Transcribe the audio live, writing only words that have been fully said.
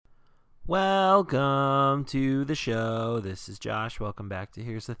Welcome to the show. This is Josh. Welcome back to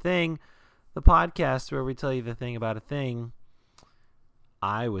Here's the Thing, the podcast where we tell you the thing about a thing.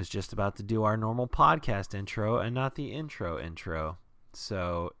 I was just about to do our normal podcast intro and not the intro.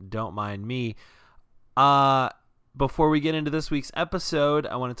 So don't mind me. Before we get into this week's episode,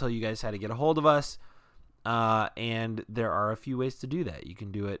 I want to tell you guys how to get a hold of us. And there are a few ways to do that. You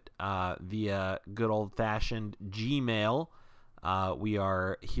can do it via good old-fashioned Gmail. We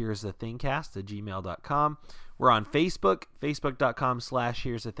are Here's the Thingcast at gmail.com. We're on Facebook,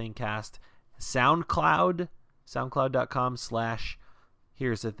 facebook.com/Here's the Thingcast. SoundCloud,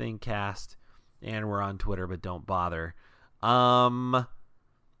 soundcloud.com/Here's the Thingcast. And we're on Twitter, but don't bother.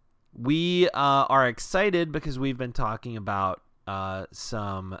 We are excited because we've been talking about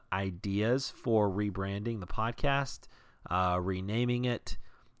some ideas for rebranding the podcast, renaming it,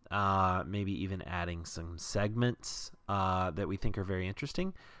 maybe even adding some segments that we think are very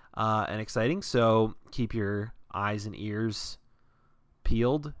interesting and exciting. So keep your eyes and ears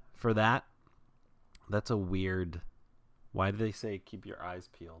peeled for that. That's a weird... Why do they say keep your eyes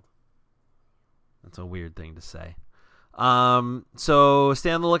peeled? That's a weird thing to say. So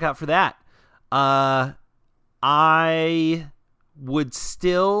stay on the lookout for that. I would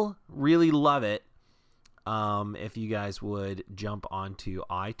still really love it if you guys would jump onto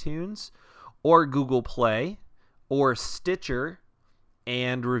iTunes or Google Play or Stitcher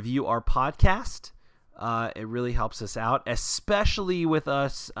and review our podcast. It really helps us out, especially with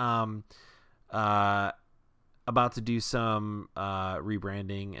us about to do some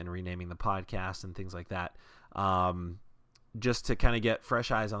rebranding and renaming the podcast and things like that. Just to kind of get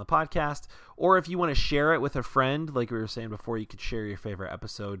fresh eyes on the podcast. Or if you want to share it with a friend, like we were saying before, you could share your favorite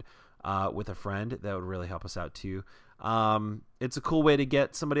episode with a friend. That would really help us out too. It's a cool way to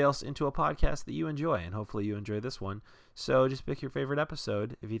get somebody else into a podcast that you enjoy, and hopefully you enjoy this one. So just pick your favorite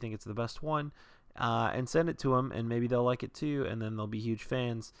episode if you think it's the best one, and send it to them, and maybe they'll like it too, and then they'll be huge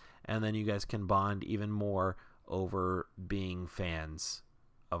fans, and then you guys can bond even more over being fans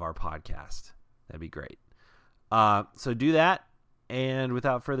of our podcast. That'd be great. So do that, and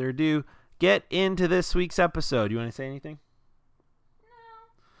without further ado, get into this week's episode. You want to say anything? No.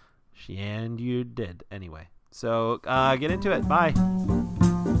 And you did anyway. So get into it. Bye.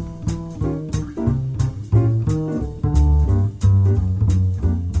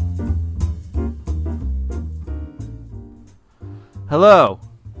 Hello,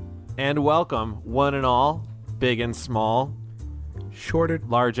 and welcome, one and all, big and small,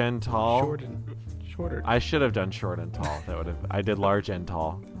 large and tall. Shorter. I should have done short and tall. I did large and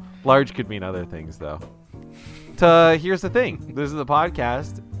tall. Large could mean other things, though. Here's the thing. This is the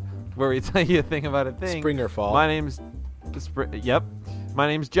podcast where we tell you a thing about a thing. Spring or fall. My name's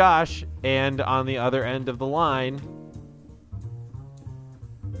Josh, and on the other end of the line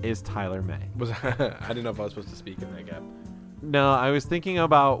is Tyler May. I didn't know if I was supposed to speak in that gap. No, I was thinking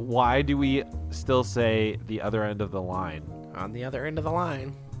about why do we still say the other end of the line? On the other end of the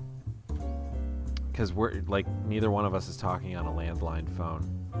line. Because we're like, neither one of us is talking on a landline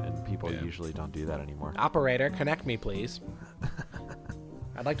phone, and people usually don't do that anymore. Operator, connect me, please.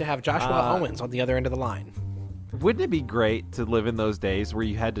 I'd like to have Joshua Owens on the other end of the line. Wouldn't it be great to live in those days where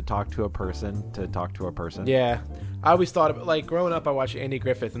you had to talk to a person to talk to a person? Yeah. I always thought of, like, growing up, I watched Andy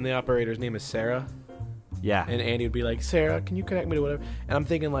Griffith, and the operator's name is Sarah. Yeah. And Andy would be like, Sarah, can you connect me to whatever? And I'm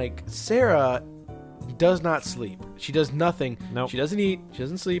thinking, like, Sarah does not sleep. She does nothing. Nope. She doesn't eat. She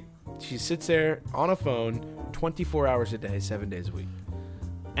doesn't sleep. She sits there on a phone 24 hours a day, 7 days a week.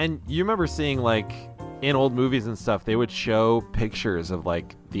 And you remember seeing, like, in old movies and stuff, they would show pictures of,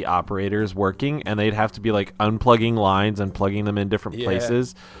 like, the operators working, and they'd have to be, like, unplugging lines and plugging them in different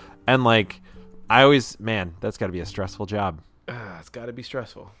places. And, like, that's got to be a stressful job. It's got to be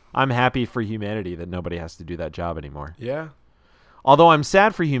stressful. I'm happy for humanity that nobody has to do that job anymore. Yeah. Although I'm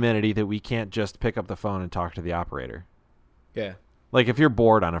sad for humanity that we can't just pick up the phone and talk to the operator. Yeah. Like, if you're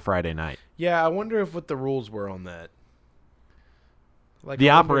bored on a Friday night. Yeah, I wonder what the rules were on that. Like, the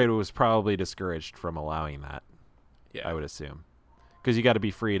operator was probably discouraged from allowing that. Yeah, I would assume. Because you got to be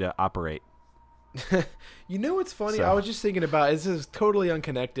free to operate. You know what's funny? So. I was just thinking about, this is totally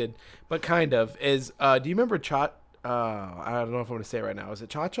unconnected, but kind of, is, do you remember I don't know if I'm going to say it right now. Is it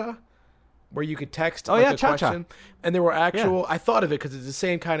Cha-Cha? Where you could text a Cha-Cha. question. And there were actual, I thought of it because it's the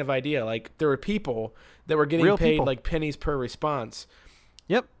same kind of idea. Like, there were people that were getting paid like pennies per response.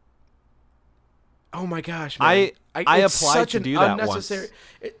 Yep. Oh my gosh, man. I applied to do that once.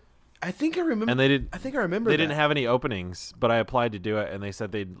 I think I remember. And they did. I think I remember. They didn't have any openings, but I applied to do it, and they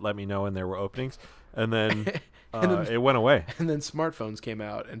said they'd let me know when there were openings, and then, it went away. And then smartphones came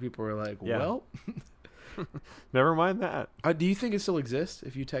out, and people were like, "Well." Never mind that. Do you think it still exists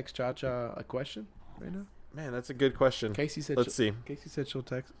if you text Cha-Cha a question right now? Man, that's a good question. Casey said. Let's see. Casey said she'll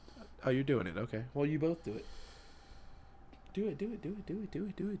text. Oh, you're doing it. Okay. Well, you both do it. Do it.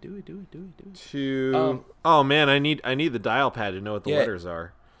 Oh man, I need the dial pad to know what the letters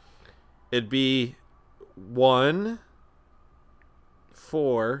are. It'd be 1,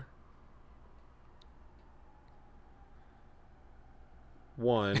 4,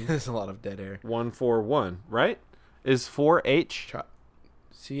 1. There's a lot of dead air. 1, 4, 1. Right? Is 4H?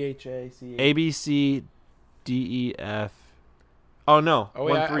 CHA. A B C D E F. Oh no. Oh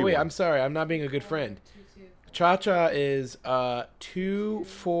wait, I'm sorry. I'm not being a good friend. Cha-Cha is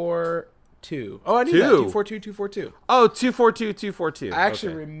 242. Oh, I knew that. 242, 242. Oh, 242, 242. I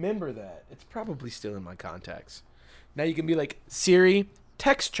actually remember that. It's probably still in my contacts. Now you can be like, Siri,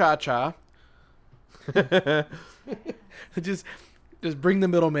 text Cha-Cha. just bring the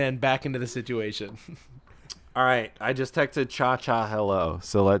middleman back into the situation. All right, I just texted Cha-Cha hello.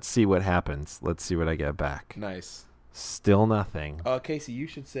 So let's see what happens. Let's see what I get back. Nice. Still nothing. Casey, you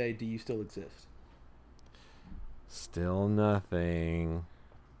should say, do you still exist? Still nothing.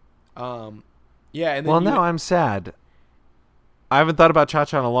 Yeah. And then now I'm sad. I haven't thought about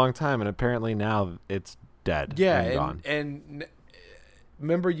Cha-Cha in a long time, and apparently now it's dead. Yeah, and gone. And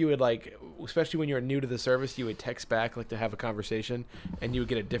remember, you would like, especially when you were new to the service, you would text back like to have a conversation, and you would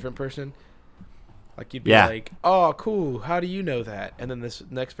get a different person. Like you'd be like, "Oh, cool. How do you know that?" And then this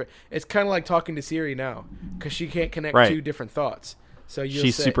next person, it's kind of like talking to Siri now because she can't connect two different thoughts. So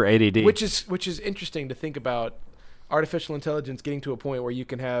she's super ADD, which is interesting to think about. Artificial intelligence getting to a point where you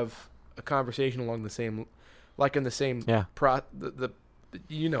can have a conversation along the same, like in the same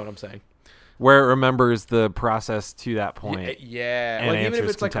you know what I'm saying, where it remembers the process to that point. Yeah. Like even if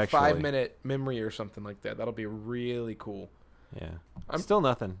it's like a 5-minute memory or something like that, that'll be really cool. Yeah. Still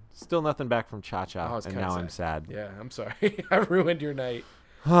nothing back from Cha-Cha, and now I'm sad. Yeah, I'm sorry. I ruined your night.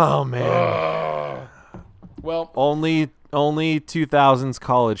 Oh man. Well, only 2000s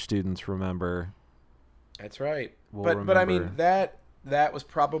college students remember. That's right. But I mean that was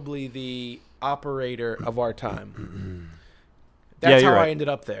probably the operator of our time. That's how I ended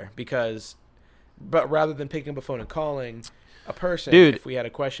up there but rather than picking up a phone and calling a person, if we had a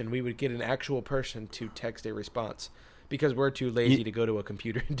question, we would get an actual person to text a response. Because we're too lazy to go to a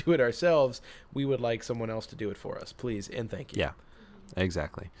computer and do it ourselves, we would like someone else to do it for us. Please and thank you. Yeah,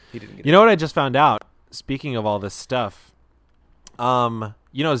 exactly. He didn't get you know what I just found out? Speaking of all this stuff,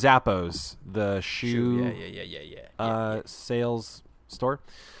 Zappos, the shoe sales store,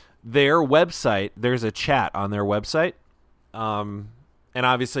 their website, there's a chat on their website, and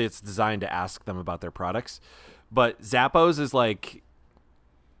obviously it's designed to ask them about their products, but Zappos is like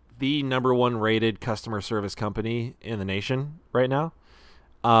the number 1 rated customer service company in the nation right now.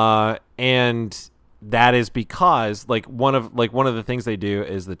 And that is because one of the things they do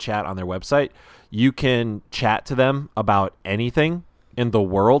is the chat on their website. You can chat to them about anything in the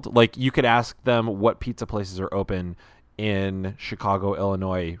world. Like you could ask them what pizza places are open in Chicago,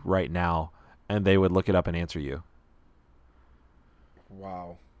 Illinois right now, and they would look it up and answer you.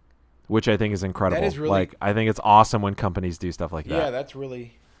 Wow. Which I think is incredible. That is really, I think it's awesome when companies do stuff like that. Yeah, that's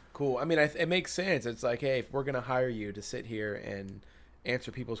really cool. I mean, it makes sense. It's like, hey, if we're going to hire you to sit here and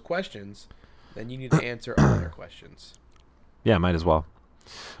answer people's questions, then you need to answer all their questions. Yeah, might as well.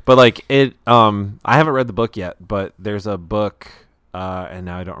 But I haven't read the book yet, but there's a book, and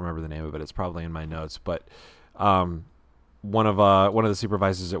now I don't remember the name of it. It's probably in my notes. But one of the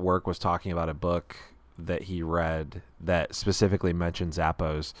supervisors at work was talking about a book that he read that specifically mentioned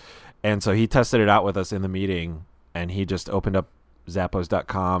Zappos, and so he tested it out with us in the meeting, and he just opened up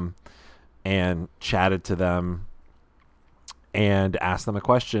Zappos.com and chatted to them and asked them a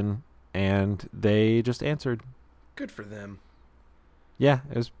question, and they just answered. Good for them. Yeah,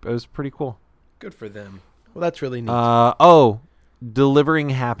 it was pretty cool. Good for them. Well, that's really neat. Delivering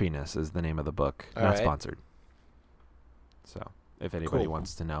Happiness is the name of the book. All not right. Sponsored. So, if anybody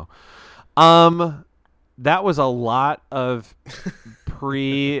wants to know. That was a lot of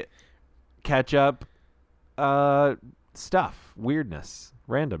pre-catch-up stuff, weirdness,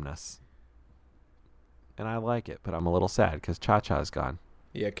 randomness. And I like it, but I'm a little sad because Cha-Cha's gone.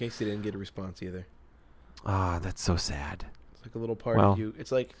 Yeah, Casey didn't get a response either. That's so sad. It's like a little part of you.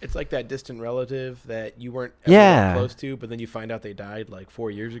 It's like that distant relative that you weren't ever that close to, but then you find out they died like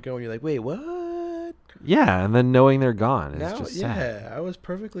 4 years ago, and you're like, wait, what? Yeah, and then knowing they're gone is just sad. Yeah, I was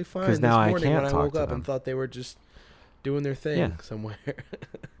perfectly fine this morning when I woke up and thought they were just doing their thing somewhere.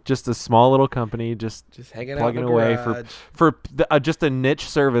 Just a small little company, just hanging plugging out in away garage. for just a niche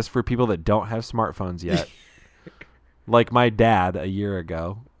service for people that don't have smartphones yet. Like my dad a year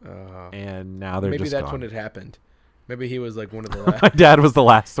ago, and now they're maybe just that's gone. when it happened. Maybe he was like one of the last. My dad was the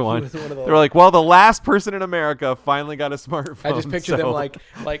last one. They were like, well, the last person in America finally got a smartphone. I just picture them like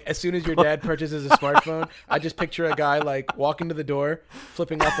as soon as your dad purchases a smartphone, I just picture a guy like walking to the door,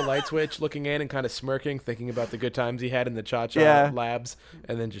 flipping off the light switch, looking in and kind of smirking, thinking about the good times he had in the Cha-Cha labs,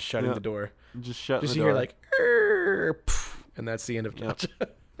 and then just shutting the door. Just shut the door. Just hear like, poof, and that's the end of Cha-Cha.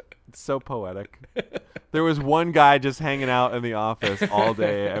 It's so poetic. There was one guy just hanging out in the office all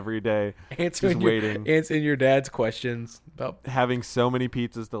day, every day, answering your dad's questions about having so many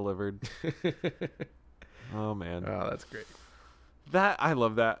pizzas delivered. Oh man, oh, that's great. I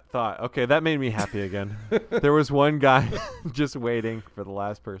love that thought. Okay, that made me happy again. There was one guy just waiting for the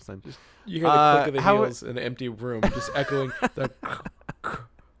last person. You hear the click of the heels in an empty room, just echoing the.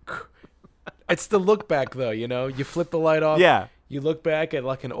 It's the look back though, you know. You flip the light off. Yeah. You look back at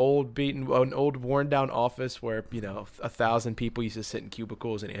like an old worn down office where 1,000 people used to sit in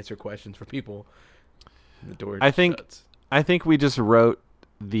cubicles and answer questions for people. And the door shuts. I think we just wrote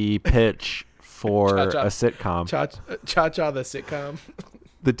the pitch for Cha-cha. a sitcom. Cha-Cha the sitcom.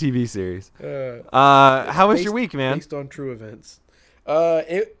 The TV series. How was your week, man? Based on true events.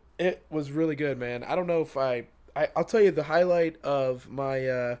 It was really good, man. I don't know if I'll tell you the highlight of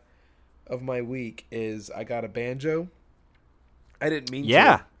my week is I got a banjo. I didn't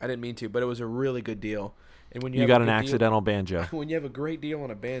mean to, but it was a really good deal. And when you got an accidental banjo. When you have a great deal on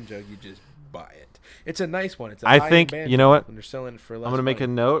a banjo, you just buy it. It's a nice one. It's a I think banjo, you know what? when they're selling it for less I'm gonna make a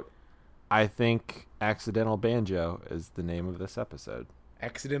money. note. I think accidental banjo is the name of this episode.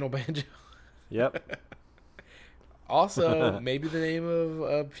 Accidental banjo. Yep. Also, maybe the name of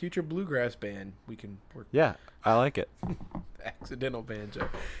a future bluegrass band we can work. Yeah, I like it. Accidental banjo.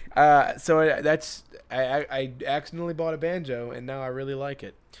 So I accidentally bought a banjo and now I really like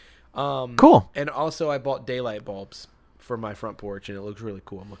it. Cool. And also I bought daylight bulbs for my front porch and it looks really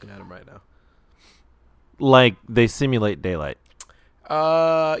cool. I'm looking at them right now. Like they simulate daylight.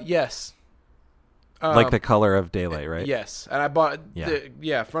 Yes. Like the color of daylight, right? Yes. And I bought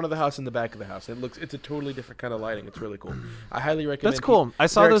front of the house and the back of the house. It's a totally different kind of lighting. It's really cool. I highly recommend. That's cool. I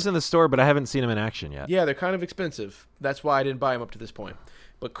saw those in the store, but I haven't seen them in action yet. Yeah, they're kind of expensive. That's why I didn't buy them up to this point.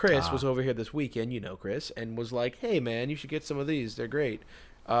 But Chris was over here this weekend, you know Chris, and was like, "Hey man, you should get some of these. They're great."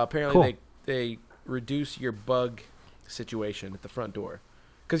 Apparently they reduce your bug situation at the front door.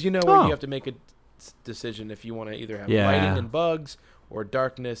 Cuz you know where you have to make a decision if you want to either have lighting and bugs or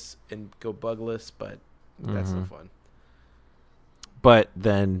darkness and go bugless, but that's no fun. But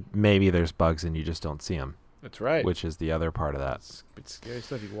then maybe there's bugs and you just don't see them. That's right. Which is the other part of that. It's scary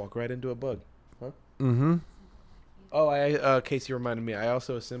stuff. You can walk right into a bug. Huh? Mm-hmm. Oh, Casey reminded me. I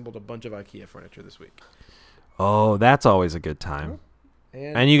also assembled a bunch of IKEA furniture this week. Oh, that's always a good time.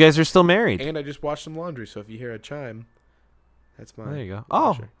 And you guys are still married. And I just washed some laundry, so if you hear a chime, that's mine. There you go.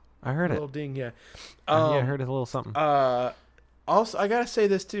 Oh, I heard a it. little ding, yeah. I heard a little something. Also, I gotta say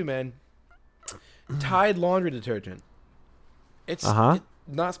this too, man. Tide laundry detergent. It's not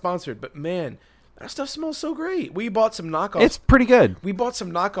sponsored, but man, that stuff smells so great. We bought some knockoffs. It's pretty good. We bought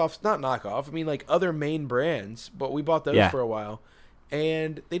some knockoffs, not knockoff. I mean, like other main brands, but we bought those for a while,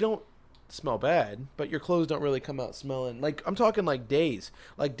 and they don't smell bad. But your clothes don't really come out smelling like I'm talking like days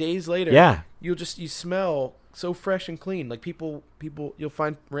later. Yeah, you smell so fresh and clean. Like people, you'll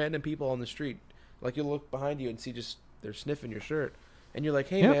find random people on the street. Like you'll look behind you and see just they're sniffing your shirt, and you're like,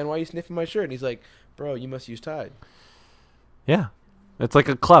 "Hey man, why are you sniffing my shirt?" And he's like, "Bro, you must use Tide." Yeah, it's like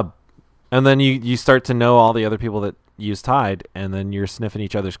a club, and then you start to know all the other people that use Tide, and then you're sniffing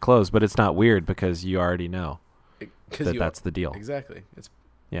each other's clothes. But it's not weird because you already know that's the deal. Exactly.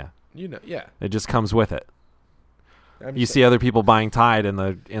 It just comes with it. You see other people buying Tide in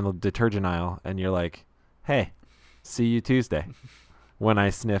the detergent aisle, and you're like, "Hey, see you Tuesday," when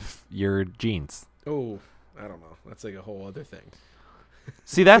I sniff your jeans. Oh, I don't know. That's like a whole other thing.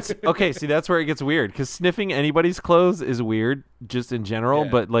 See, that's okay. See, that's where it gets weird because sniffing anybody's clothes is weird just in general.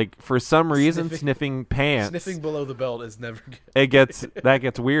 Yeah. But like for some reason, sniffing pants, sniffing below the belt is never good. That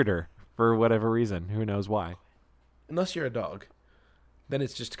gets weirder for whatever reason. Who knows why? Unless you're a dog, then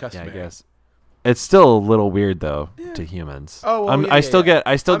it's just customary. Yeah, I guess it's still a little weird though to humans. Oh, well, I still get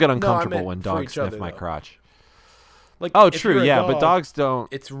uncomfortable when dogs sniff my crotch. Like, oh, true, yeah, but dogs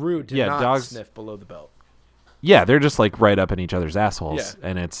don't. It's rude to not sniff below the belt. Yeah, they're just like right up in each other's assholes,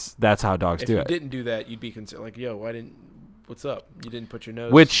 and that's how dogs do it. If you didn't do that, you'd be concerned. Like, yo, what's up? You didn't put your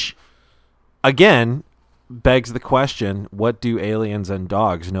nose. Which, again, begs the question: what do aliens and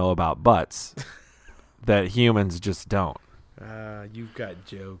dogs know about butts that humans just don't? You've got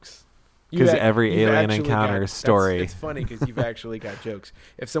jokes. Because every alien encounter story. It's funny because you've actually got jokes.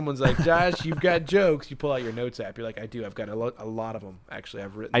 If someone's like, Josh, you've got jokes, you pull out your notes app. You're like, I do. I've got a lot of them. Actually,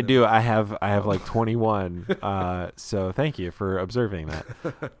 I've written. I do. I have like 21. So thank you for observing that.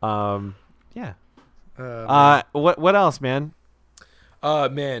 Yeah. What else, man?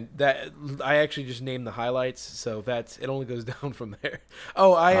 Man, that I actually just named the highlights, so it only goes down from there.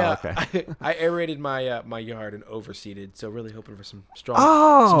 Oh, okay. I aerated my my yard and overseeded, so really hoping for some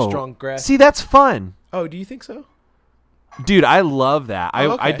strong grass. See, that's fun. Oh, do you think so? Dude, I love that.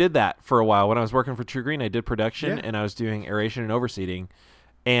 Oh, okay. I did that for a while when I was working for True Green. I did production and I was doing aeration and overseeding,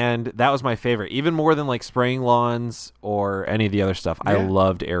 and that was my favorite, even more than like spraying lawns or any of the other stuff. Yeah. I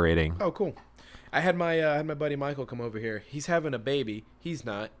loved aerating. Oh, cool. I had my buddy Michael come over here. He's having a baby. He's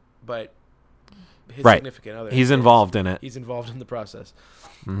not, but his significant other. He's involved in it. He's involved in the process.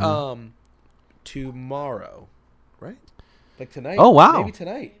 Mm-hmm. Tomorrow, right? Like tonight. Oh, wow. Maybe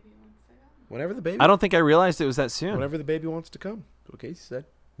tonight. Whenever the baby. I don't think I realized it was that soon. Whenever the baby wants to come. That's what Casey said.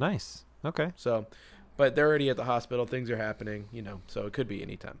 Nice. Okay. So, but they're already at the hospital. Things are happening, so it could be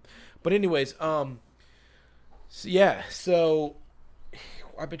anytime. But anyways, so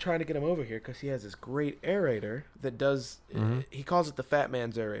I've been trying to get him over here because he has this great aerator that does. He calls it the Fat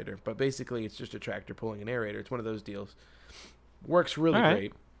Man's aerator, but basically it's just a tractor pulling an aerator. It's one of those deals. Works really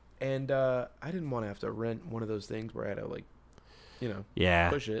great, and I didn't want to have to rent one of those things where I had to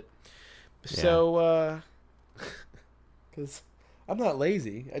push it. So, because I'm not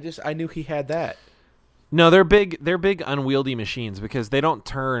lazy, I knew he had that. No, they're big unwieldy machines because they don't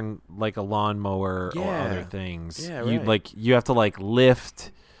turn like a lawnmower or other things. Yeah, right. You have to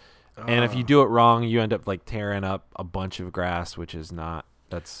lift, and if you do it wrong, you end up tearing up a bunch of grass, which is not.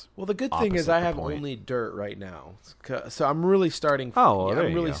 That's the good thing is I have only dirt right now, so I'm really starting.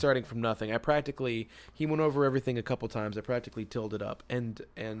 Starting from nothing. He went over everything a couple times. I practically tilled it up, and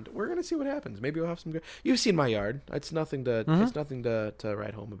we're gonna see what happens. Maybe we'll have some. You've seen my yard. It's nothing to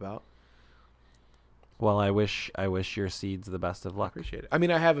write home about. Well, I wish your seeds the best of luck. I appreciate it. I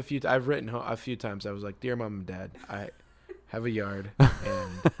mean, I've written a few times. I was like, "Dear Mom and Dad, I have a yard,"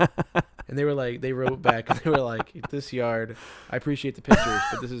 and they wrote back and they were like, "This yard, I appreciate the pictures,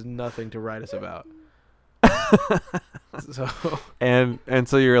 but this is nothing to write us about." So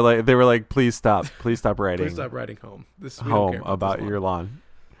so they were like, "Please stop writing. Please stop writing home. Home about your lawn.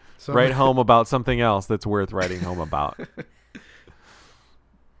 So write home about something else that's worth writing home about."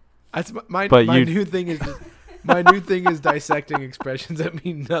 That's my new thing is dissecting expressions that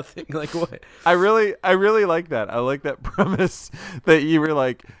mean nothing. Like what? I really like that. I like that premise that you were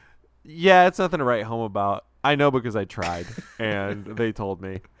like, yeah, it's nothing to write home about. I know because I tried and they told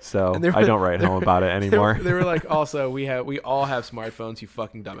me. So I don't write home about it anymore. They were like, also we all have smartphones, you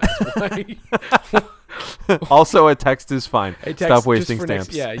fucking dumbass. Also, a text is fine. Stop wasting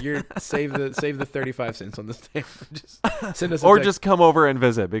stamps. You're save the 35 cents on the stamp. Just send us or just come over and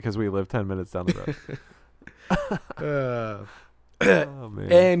visit because we live 10 minutes down the road. Oh,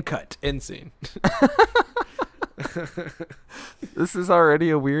 man. And cut. End scene. This is already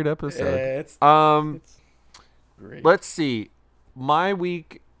a weird episode. It's great. Let's see. My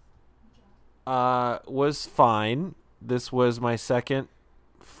week was fine. This was my second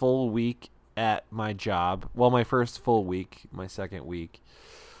full week at my job. Well, my first full week, my second week.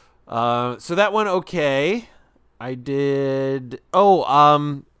 So that went okay. I did.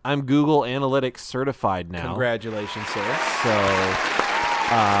 I'm Google Analytics certified now. Congratulations, sir. So,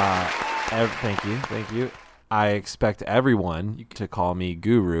 thank you. I expect everyone to call me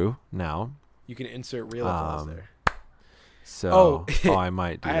Guru now. You can insert real applause there. So, I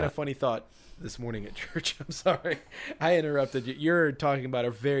might do that. I had a funny thought this morning at church. I'm sorry. I interrupted you. You're talking about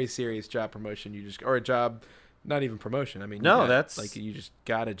a very serious job promotion or a job, not even promotion. I mean, you just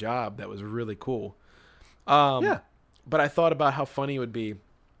got a job that was really cool. Yeah. But I thought about how funny it would be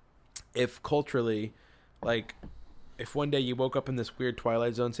if culturally, if one day you woke up in this weird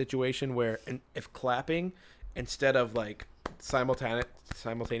Twilight Zone situation where, if clapping, instead of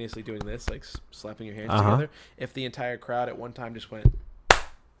simultaneously doing this, slapping your hands together, if the entire crowd at one time just went,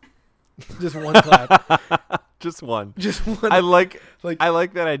 just one clap. Just one. I like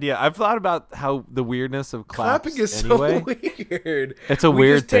that idea. I've thought about how the weirdness of clapping is anyway. So weird. It's a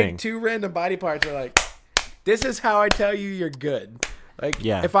weird just thing. Take two random body parts. We're like, this is how I tell you you're good.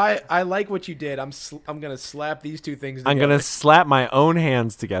 If I like what you did, I'm gonna slap these two things together. I'm gonna slap my own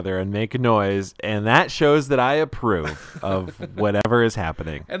hands together and make a noise, and that shows that I approve of whatever is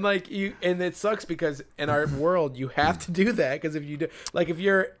happening. And and it sucks because in our world you have to do that, because if you do,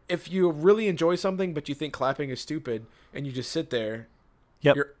 if you really enjoy something but you think clapping is stupid and you just sit there,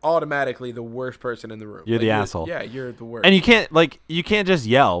 Yep. you're automatically the worst person in the room. You're the asshole. Yeah, you're the worst. And you can't just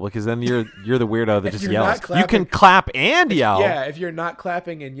yell because then you're the weirdo that just you're yells. not clapping- You can clap and yell. Yeah, if you're not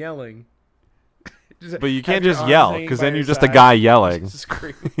clapping and yelling. But you can't have your just arms yell hanging because by then your you're just a side, guy yelling. just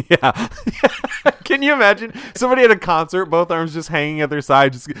screaming. Yeah. Can you imagine somebody at a concert, both arms just hanging at their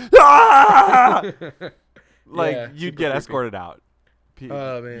side, just ah! Like Yeah, you'd super get creepy. escorted out.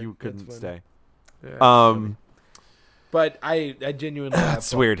 Oh, man, You that's couldn't funny. stay. Yeah, that's funny. But But I genuinely that's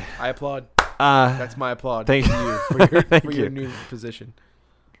applaud. weird. I applaud. Uh, That's my applaud. thank to you for your, Thank for your you. new position.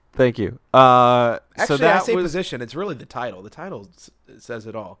 Thank you. Actually, so that I say was position. It's really the title. The title says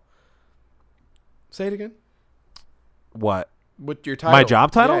it all. Say it again. what? What your title? My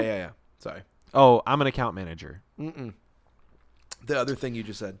job title? Yeah. Sorry. Oh, I'm an account manager. Mm-mm. The other thing you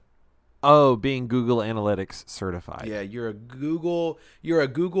just said. Oh, being Google Analytics certified. Yeah, you're a Google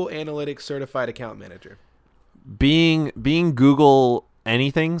Analytics certified account manager. Being Google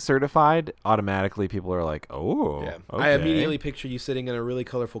anything certified, automatically people are like, oh, Yeah. okay. I immediately picture you sitting in a really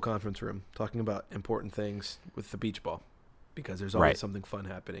colorful conference room talking about important things with the beach ball, because there's always Right. something fun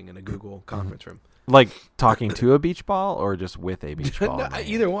happening in a Google conference room. Like talking to a beach ball or just with a beach ball. No, in my hand?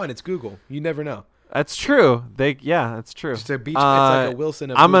 either one. It's Google. You never know. That's true. That's true. It's a beach. It's like a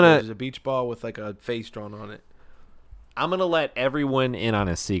Wilson of I'm Google. gonna- There's a beach ball with like a face drawn on it. I'm gonna let everyone in on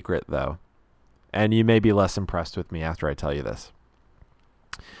a secret though, and you may be less impressed with me after I tell you this.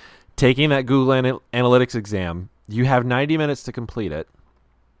 Taking that Google Analytics exam, you have 90 minutes to complete it,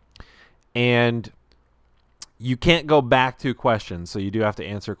 and you can't go back to questions, so you do have to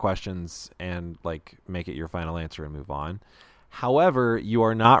answer questions and like make it your final answer and move on. However, you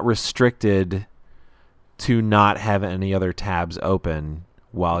are not restricted to not have any other tabs open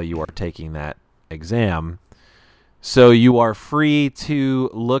while you are taking that exam. So you are free to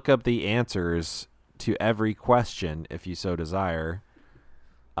look up the answers to every question if you so desire.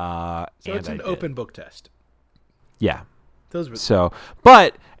 So and it's I an did. open book test. Yeah. Those were So,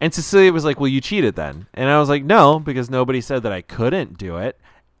 and Cecilia was like, well, you cheated then. And I was like, no, because nobody said that I couldn't do it.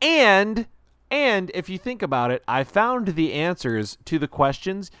 And if you think about it, I found the answers to the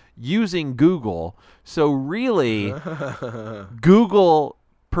questions using Google. So really, Google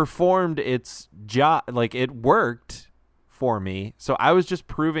performed its job. Like it worked for me. So I was just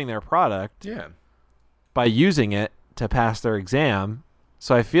proving their product yeah. by using it to pass their exam.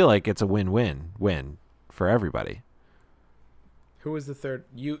 So I feel like it's a win-win-win for everybody. Who was the third?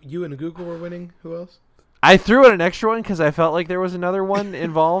 You and Google were winning. Who else? I threw in an extra one because I felt like there was another one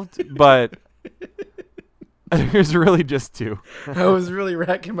involved, but there's really just two. I was really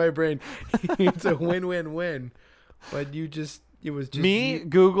racking my brain. It's a win-win-win, but it was just Me, you.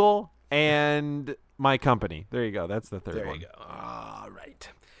 Google, and my company. There you go. That's the third There one. you go. All right.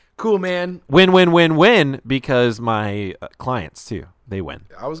 Cool, man. Win-win-win-win because my clients too. They win.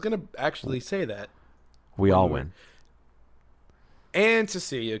 I was gonna actually say that. We all Win-win. win. And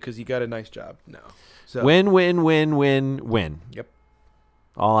Cecilia, because you got a nice job. No. So Win-win-win-win-win. Yep.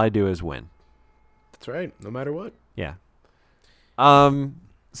 All I do is win. That's right. No matter what. Yeah.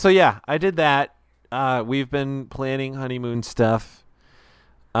 So yeah, I did that. We've been planning honeymoon stuff,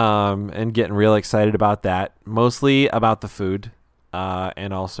 and getting real excited about that. Mostly about the food,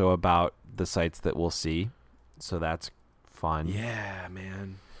 and also about the sites that we'll see. So that's fun. Yeah,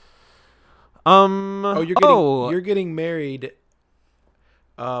 man. Oh, You're getting married.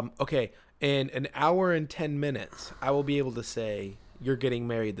 Okay. In an hour and 10 minutes, I will be able to say you're getting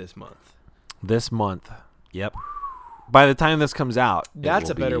married this month. This month. Yep. By the time this comes out, That's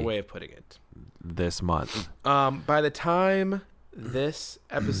a better way of putting it. This month. By the time this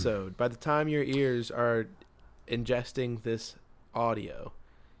episode, by the time your ears are ingesting this audio,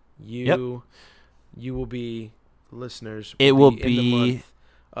 you will be listeners. It will in the be month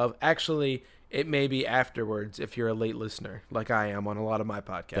of actually. It may be afterwards if you're a late listener, like I am on a lot of my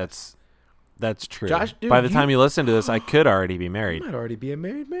podcasts. That's true. Josh, dude, by the time you listen to this, I could already be You married. might already be a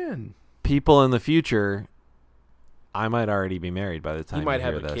married man. People in the future, I might already be married by the time You might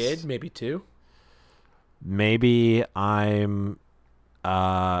have hear a this. kid, maybe two. Maybe I'm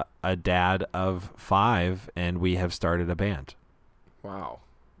a dad of 5 and we have started a band. Wow.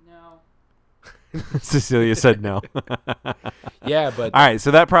 No. Cecilia said no. Yeah, but All right, so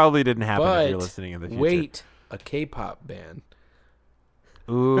that probably didn't happen if you're but listening in the future. wait, a K-pop band.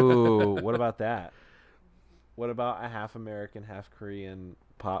 Ooh, what about that? What about a half American, half Korean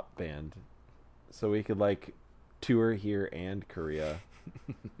pop band? So we could like tour here and Korea.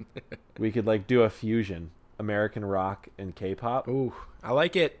 We could like do a fusion, American rock and K-pop. Ooh, I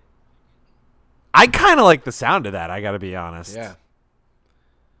like it. I kind of like the sound of that, I got to be honest. Yeah.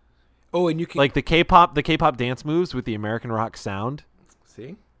 Oh, and you can Like the K-pop dance moves with the American rock sound.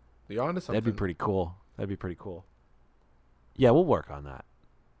 See, you're onto something. That'd be pretty cool. Yeah, we'll work on that.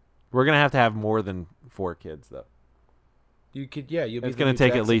 We're gonna have to have more than 4 kids, though. You could, yeah. You'll be. It's gonna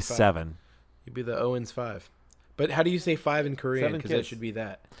take at least 7. You'd be the Owens 5. But how do you say 5 in Korean? 7 Because kids. that should be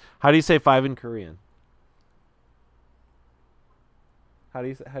that. How do you say 5 in Korean? How do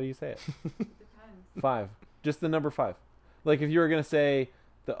you say it? Depends. 5. Just the number 5. Like if you were gonna say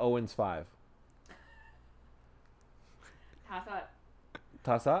the Owens 5. Tasot.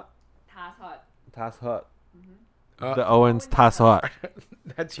 Tasat? Tasot. Tashut. Mm-hmm. The Owens Tashut.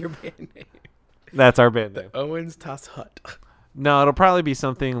 That's your band name. That's our band name. Owens Toss Hut. No, it'll probably be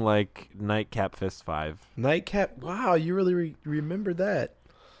something like Nightcap Fist 5. Nightcap. Wow, you really remembered that.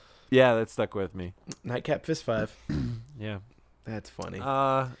 Yeah, that stuck with me. Nightcap Fist 5. Yeah. That's funny.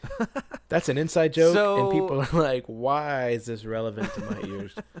 Uh, That's an inside joke, so- and people are like, "Why is this relevant to my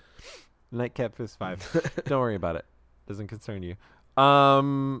ears?" Nightcap Fist 5. Don't worry about it. Doesn't concern you.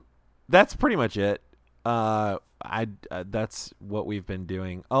 That's pretty much it. That's what we've been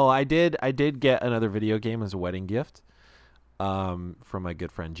doing. Oh, I did get another video game as a wedding gift from my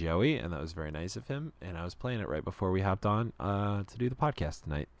good friend Joey, and that was very nice of him, and I was playing it right before we hopped on to do the podcast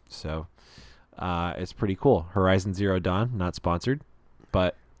tonight. So it's pretty cool. Horizon Zero Dawn, not sponsored,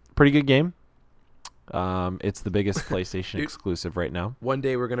 but pretty good game. It's the biggest PlayStation Dude. exclusive right now. One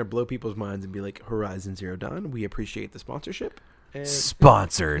day we're gonna blow people's minds and be like, "Horizon Zero Dawn, we appreciate the sponsorship." And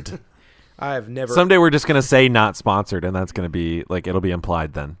Sponsored. I've never. Someday we're just gonna say not sponsored, and that's gonna be like it'll be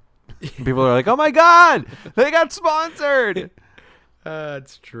implied then. People are like, "Oh my god, they got sponsored!"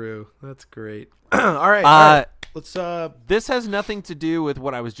 It's true. That's great. All right. Let's. This has nothing to do with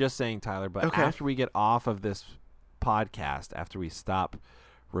what I was just saying, Tyler. But Okay. after we get off of this podcast, after we stop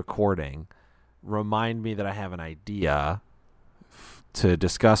recording, remind me that I have an idea to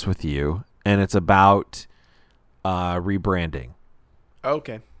discuss with you, and it's about rebranding,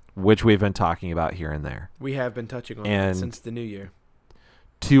 Okay. which we've been talking about here and there. We have been touching on that And- since the new year.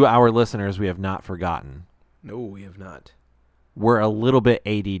 To our listeners, we have not forgotten. No, we have not. We're a little bit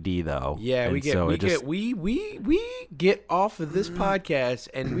ADD though. Yeah, and we get so we it just, get we get off of this podcast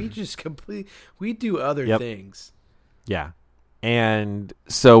and we just we do other Yep. things. yeah, and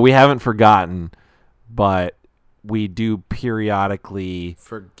so we haven't forgotten, but we do periodically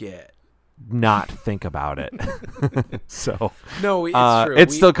Forget. not think about it. So No, it's true.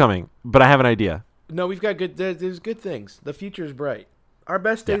 it's still coming, but I have an idea. No, we've got good. There's good things. The future is bright. Our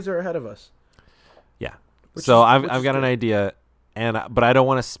best days are ahead of us. Yeah. Which So is- I've which I've is got an good. idea, but I don't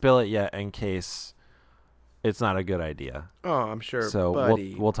want to spill it yet in case it's not a good idea. Oh, I'm sure. So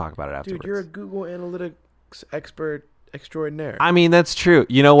buddy. we'll talk about it afterwards. Dude, you're a Google Analytics expert extraordinaire. I mean, that's true.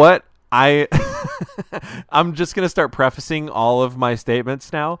 You know what? I'm just going to start prefacing all of my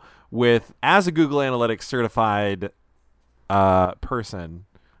statements now with, as a Google Analytics certified person,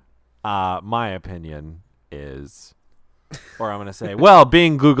 my opinion is, or I'm going to say, well,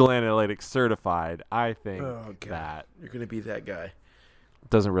 being Google Analytics certified, I think Oh, God. that You're gonna be that guy.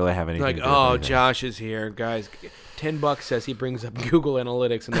 doesn't really have anything Like, to do with oh, anything. Josh is here, guys. $10 says he brings up Google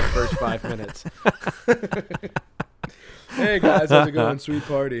Analytics in the first 5 minutes. Hey guys, how's it going? Sweet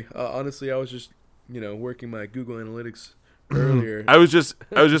party. Honestly, I was just, working my Google Analytics earlier. I was just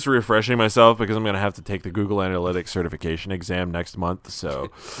refreshing myself because I'm going to have to take the Google Analytics certification exam next month. So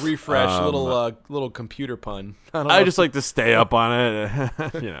Refresh, little computer pun. I just like to stay up on it.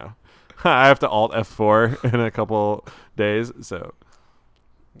 I have to Alt F4 in a couple days. So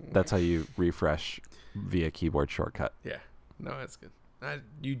that's how you refresh via keyboard shortcut. Yeah, no, that's good.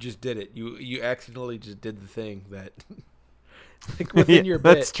 You just did it. You accidentally just did the thing that, like within your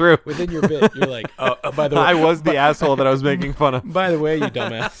bit. That's true. Within your bit, you're like, oh, by the way, I was the asshole that I was making fun of. By the way, you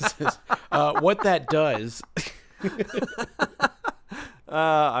dumbasses, what that does.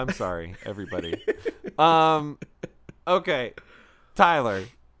 I'm sorry, everybody. Okay, Tyler,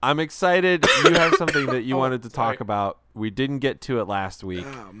 I'm excited. You have something that you wanted to talk sorry. about. We didn't get to it last week,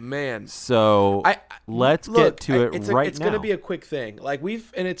 Oh man, so let's get to it it's right it's now. gonna be a quick thing. Like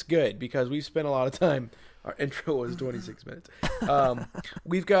and it's good because we've spent a lot of time. Our intro was 26 minutes.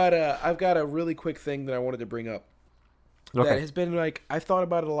 I've got a really quick thing that I wanted to bring up. That Okay. has been I've thought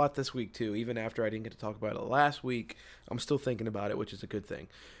about it a lot this week too. Even after I didn't get to talk about it last week, I'm still thinking about it, which is a good thing.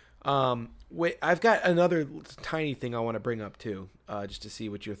 I've got another tiny thing I want to bring up too, just to see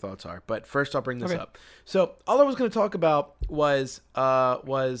what your thoughts are. But first, I'll bring this Okay. up. So all I was going to talk about was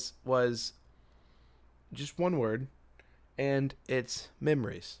just one word, and it's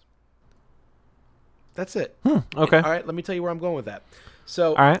memories. That's it. Okay. All right, let me tell you where I'm going with that. So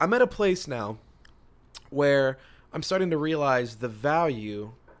All right. I'm at a place now where I'm starting to realize the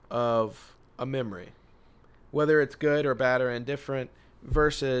value of a memory, whether it's good or bad or indifferent.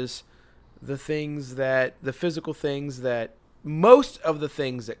 versus the physical things that most of the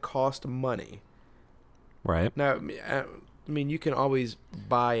things that cost money. Right. Now, I mean, you can always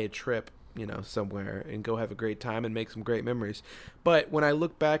buy a trip, somewhere and go have a great time and make some great memories. But when I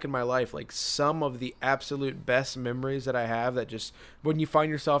look back in my life, like some of the absolute best memories that I have, that just when you find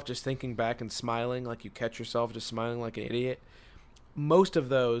yourself just thinking back and smiling, like you catch yourself just smiling like an idiot, most of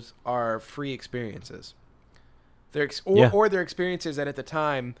those are free experiences. Or they're experiences that at the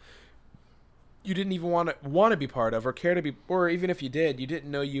time you didn't even want to be part of or care to be, or even if you did, you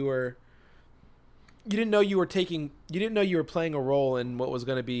didn't know you were playing a role in what was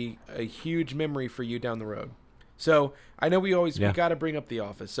going to be a huge memory for you down the road. So I know we got to bring up The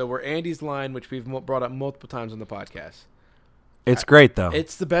Office. So we're Andy's line, which we've brought up multiple times on the podcast. It's great though.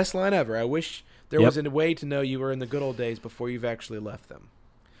 It's the best line ever. I wish there was a way to know you were in the good old days before you've actually left them.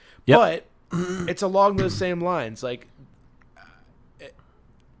 Yep. But it's along those same lines. Like,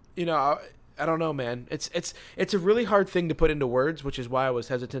 I don't know, man. It's a really hard thing to put into words, which is why I was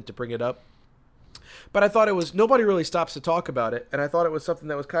hesitant to bring it up. But I thought nobody really stops to talk about it, and I thought it was something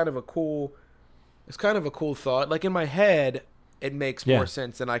that was kind of a cool thought. Like in my head, it makes more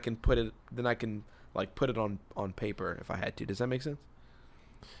sense than I can put it on paper if I had to. Does that make sense?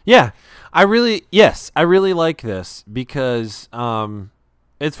 Yeah. I really like this because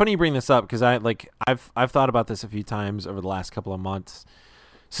it's funny you bring this up because I've thought about this a few times over the last couple of months.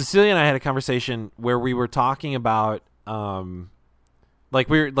 Cecilia and I had a conversation where we were talking about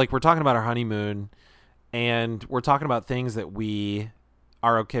we're talking about our honeymoon, and we're talking about things that we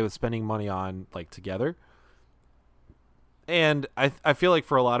are okay with spending money on, like, together. And I feel like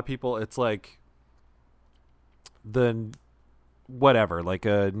for a lot of people, it's like whatever, like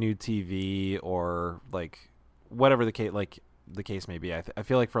a new TV or like whatever the case may be. I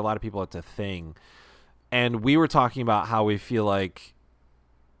feel like for a lot of people, it's a thing. And we were talking about how we feel like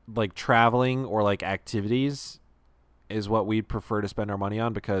traveling or like activities is what we'd prefer to spend our money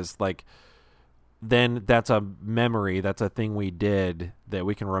on, because like then that's a memory, that's a thing we did that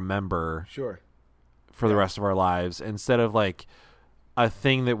we can remember for the rest of our lives, instead of like a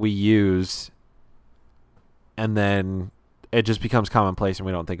thing that we use and then it just becomes commonplace and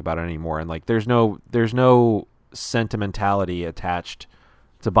we don't think about it anymore. And like there's no sentimentality attached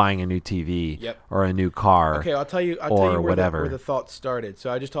to buying a new TV or a new car. Okay, I'll tell you where whatever. The thought started.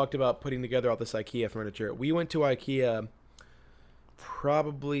 So I just talked about putting together all this IKEA furniture. We went to IKEA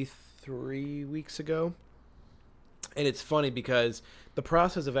probably 3 weeks ago. And it's funny because the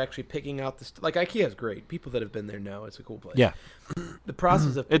process of actually picking out like IKEA is great. People that have been there know it's a cool place. Yeah. The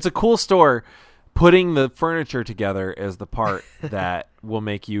process of it's a cool store. Putting the furniture together is the part that will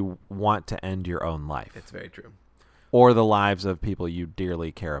make you want to end your own life. It's very true. Or the lives of people you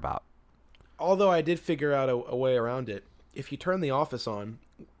dearly care about. Although I did figure out a way around it. If you turn The Office on,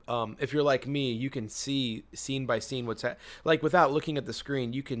 if you're like me, you can see scene by scene what's like without looking at the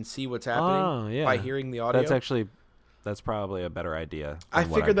screen, you can see what's happening by hearing the audio. That's probably a better idea. I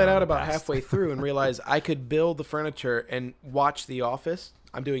figured that out about halfway through and realized I could build the furniture and watch The Office.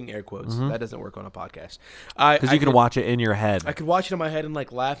 I'm doing air quotes. Mm-hmm. That doesn't work on a podcast. Because you can watch it in your head. I could watch it in my head and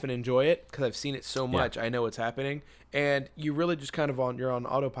like laugh and enjoy it because I've seen it so much. I know what's happening. And you really just kind of you're on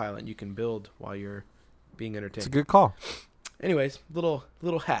autopilot. And you can build while you're being entertained. It's a good call. Anyways, little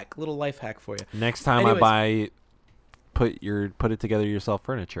hack, little life hack for you. Next time I buy put it together yourself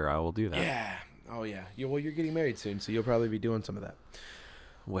furniture, I will do that. Yeah. Oh yeah. You're getting married soon, so you'll probably be doing some of that.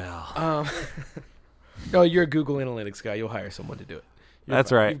 Well. No, you're a Google Analytics guy. You'll hire someone to do it.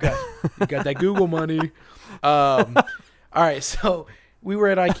 That's right. You've got that Google money. All right, so we were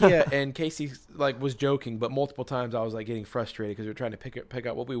at IKEA and Casey was joking, but multiple times I was like getting frustrated because we were trying to pick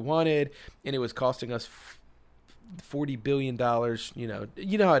out what we wanted, and it was costing us $40 billion.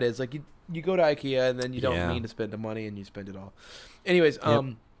 You know how it is. Like you go to IKEA and then you don't mean to spend the money and you spend it all. Anyways,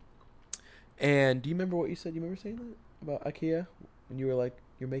 and do you remember what you said? You remember saying that about IKEA? And you were like,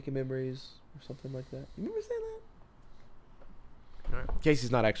 you're making memories or something like that. You remember saying that? All right.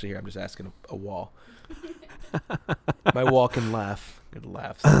 Casey's not actually here. I'm just asking a wall. My wall can laugh. It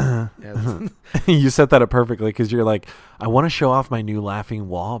laughs. You set that up perfectly because you're like, I want to show off my new laughing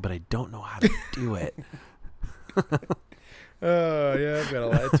wall, but I don't know how to do it. Oh yeah, I've got a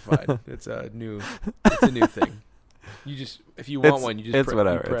lot. It's fine. It's a new thing. You just, if you want one, you just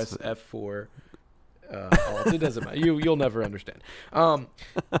press F4. Alt. It doesn't matter. You'll never understand. All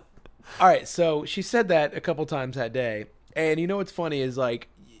right. So she said that a couple times that day. And you know what's funny is like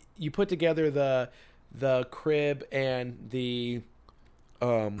you put together the crib and the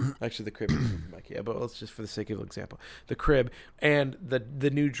actually the crib is from IKEA, but let's just for the sake of example, the crib and the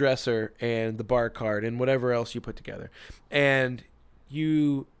new dresser and the bar cart and whatever else you put together, and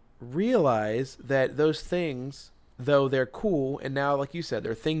you realize that those things, though they're cool, and now, like you said,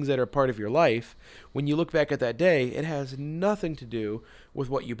 they're things that are part of your life, when you look back at that day, it has nothing to do with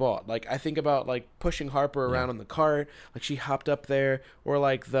what you bought. Like, I think about, like, pushing Harper around on the cart, like, she hopped up there, or,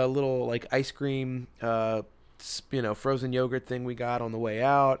 like, the little, like, ice cream, frozen yogurt thing we got on the way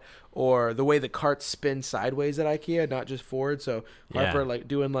out, or the way the carts spin sideways at IKEA, not just forward, so Harper, like,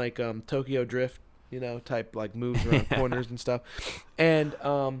 doing, like, Tokyo Drift, type, like, moves around corners and stuff. And,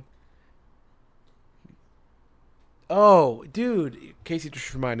 oh, dude, Casey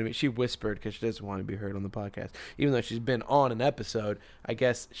just reminded me. She whispered because she doesn't want to be heard on the podcast. Even though she's been on an episode, I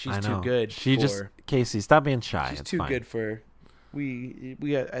guess she's too good. Casey, stop being shy. She's too good for.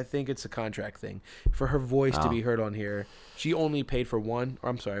 I think it's a contract thing for her voice to be heard on here. She only paid for one. Or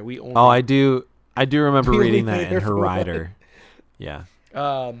I'm sorry, we only. Oh, I do remember reading that in her rider. Yeah.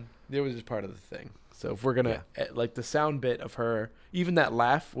 It was just part of the thing. So if we're gonna like the sound bit of her, even that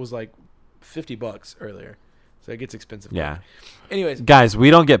laugh was like $50 earlier. So it gets expensive. Yeah. Anyways, guys,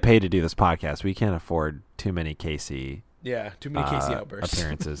 we don't get paid to do this podcast. We can't afford too many Casey. Yeah, too many Casey outbursts.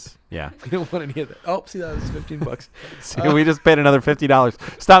 Appearances. Yeah. We don't want any of that. Oh, see, that was $15. See, we just paid another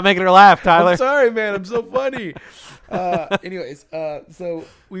 $50. Stop making her laugh, Tyler. I'm sorry, man. I'm so funny. Anyways, so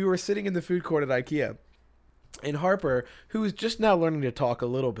we were sitting in the food court at IKEA, and Harper, who is just now learning to talk a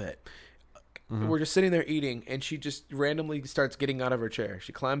little bit, we're just sitting there eating, and she just randomly starts getting out of her chair.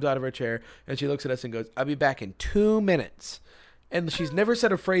 She climbs out of her chair, and she looks at us and goes, "I'll be back in 2 minutes." And she's never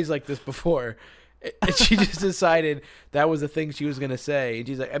said a phrase like this before. And she just decided that was the thing she was going to say. And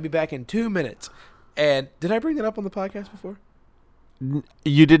she's like, "I'll be back in 2 minutes." And did I bring that up on the podcast before?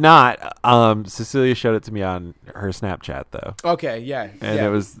 You did not. Cecilia showed it to me on her Snapchat, though. Okay, yeah. And it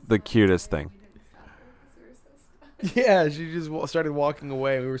was the cutest thing. Yeah, she just started walking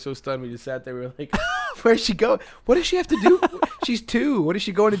away. We were so stunned. We just sat there. We were like, where'd she go? What does she have to do? She's 2. What is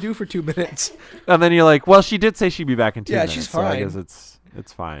she going to do for 2 minutes? And then you're like, well, she did say she'd be back in 2 minutes. Yeah, she's fine. So I guess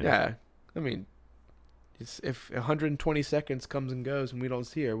it's fine. Yeah. I mean, if 120 seconds comes and goes and we don't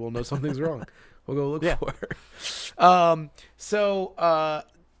see her, we'll know something's wrong. We'll go look for her. So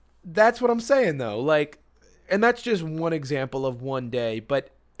that's what I'm saying, though. Like, and that's just one example of one day. But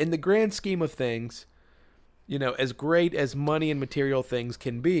in the grand scheme of things, as great as money and material things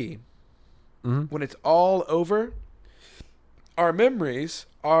can be, when it's all over, our memories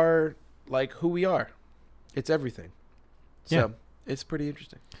are like who we are. It's everything. So it's pretty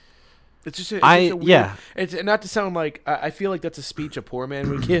interesting. It's just a weird, it's not to sound like I feel like that's a speech a poor man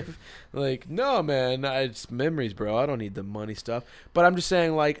would give. Like, no, man, it's memories, bro. I don't need the money stuff. But I'm just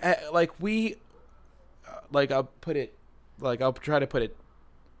saying, I'll try to put it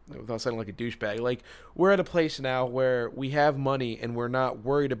without sounding like a douchebag. Like, we're at a place now where we have money and we're not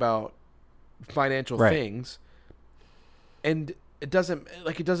worried about financial things, and it doesn't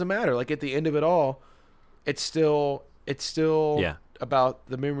matter. Like, at the end of it all, it's still about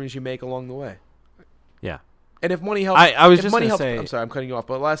the memories you make along the way. Yeah. And if money helps, I was just going to say, I'm sorry, I'm cutting you off,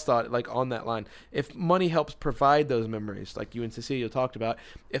 but last thought, like, on that line, if money helps provide those memories, like you and Cecilia talked about,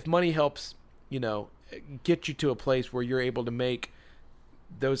 if money helps, get you to a place where you're able to make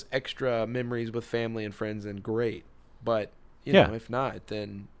those extra memories with family and friends, and great. But if not,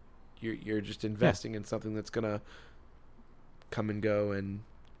 then you're just investing in something that's gonna come and go. And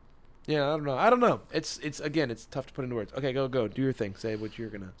I don't know. It's tough to put into words. Okay, go do your thing. Say what you're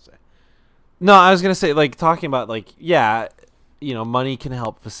gonna say. No, I was gonna say, like, talking about, like, money can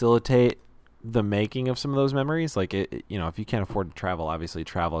help facilitate the making of some of those memories. Like, if you can't afford to travel, obviously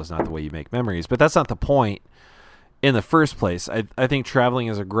travel is not the way you make memories. But that's not the point in the first place. I think traveling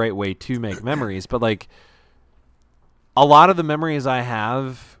is a great way to make memories, but, like, a lot of the memories I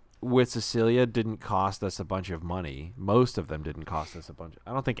have with Cecilia didn't cost us a bunch of money. Most of them didn't cost us a bunch.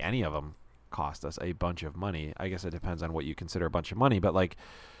 I don't think any of them cost us a bunch of money. I guess it depends on what you consider a bunch of money, but, like,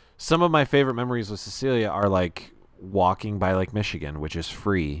 some of my favorite memories with Cecilia are, like, walking by Lake Michigan, which is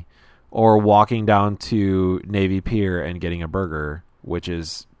free, or walking down to Navy Pier and getting a burger, which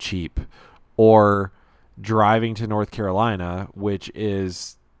is cheap, or driving to North Carolina, which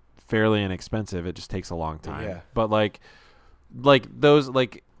is fairly inexpensive. It just takes a long time. Yeah. But like those,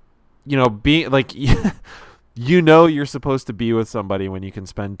 like, being like, you're supposed to be with somebody when you can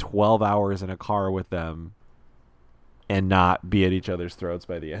spend 12 hours in a car with them and not be at each other's throats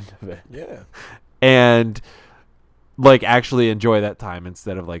by the end of it. Yeah. And, like, actually enjoy that time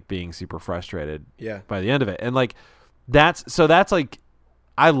instead of, like, being super frustrated by the end of it. And, like, that's like,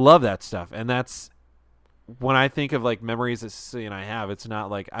 I love that stuff. And that's, when I think of, like, memories that Cecilia and I have, it's not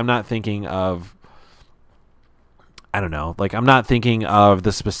like, I'm not thinking of, I don't know, like, I'm not thinking of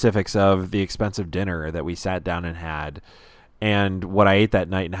the specifics of the expensive dinner that we sat down and had, and what I ate that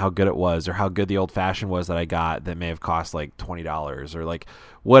night and how good it was, or how good the old fashioned was that I got that may have cost like $20 or like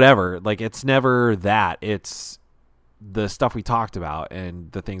whatever. Like, it's never that. It's the stuff we talked about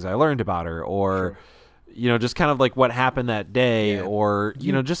and the things I learned about her, or, you know, just kind of like what happened that day, or,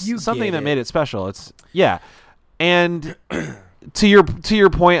 you know, just something that made it special. It's And to your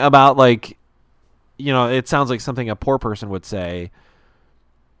point about, like, you know, it sounds like something a poor person would say.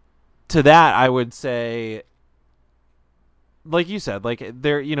 To that, I would say, like you said, like,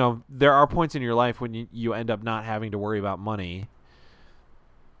 there are points in your life when you end up not having to worry about money,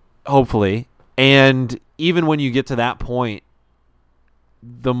 hopefully. And even when you get to that point,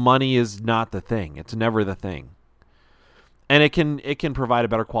 the money is not the thing. It's never the thing. And it can provide a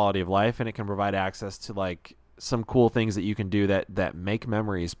better quality of life, and it can provide access to, like, some cool things that you can do that make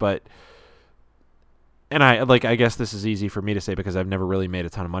memories. But, and I guess this is easy for me to say because I've never really made a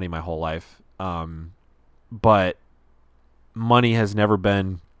ton of money my whole life. But money has never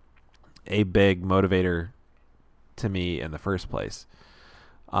been a big motivator to me in the first place.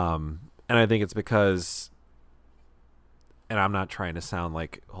 And I think it's because, and I'm not trying to sound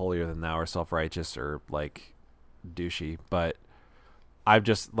like holier than thou or self-righteous or like douchey, but I've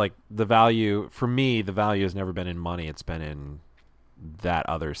just, like, for me, the value has never been in money. It's been in that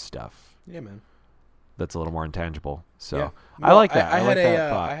other stuff. Yeah, man. That's a little more intangible. So Well, I like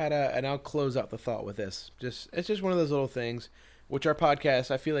that. And I'll close out the thought with this. It's just one of those little things, which our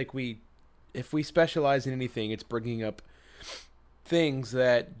podcast, I feel like if we specialize in anything, it's bringing up things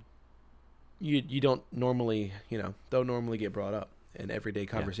that you don't normally get brought up in everyday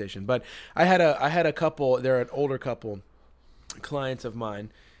conversation. But I had a couple. They're an older couple, clients of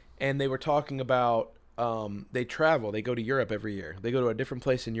mine, and they were talking about they travel. They go to Europe every year. They go to a different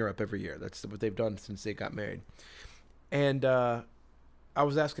place in Europe every year. That's what they've done since they got married. And I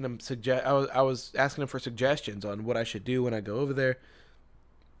was asking them I was asking them for suggestions on what I should do when I go over there,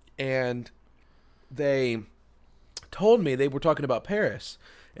 and they told me, they were talking about Paris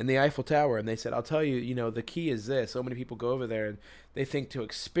and the Eiffel Tower, and they said, I'll tell you, you know, the key is this. So many people go over there and they think to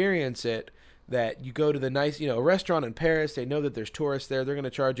experience it, that you go to the nice, you know, a restaurant in Paris, they know that there's tourists there, they're going to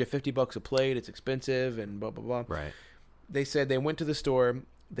charge you $50 a plate, it's expensive, and blah, blah, blah. Right. They said they went to the store,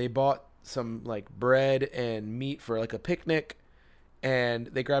 they bought some, like, bread and meat for, like, a picnic, and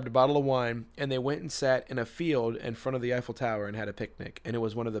they grabbed a bottle of wine, and they went and sat in a field in front of the Eiffel Tower and had a picnic. And it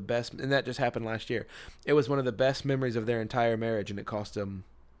was one of the best, and that just happened last year. It was one of the best memories of their entire marriage, and it cost them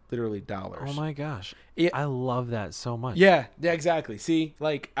literally dollars. Oh my gosh. Yeah. I love that so much. Yeah, exactly. See,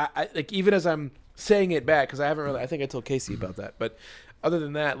 like, I like, even as I'm saying it back, because I think I told Casey about that, but other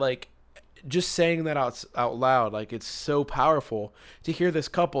than that, like, just saying that out loud, like, it's so powerful to hear this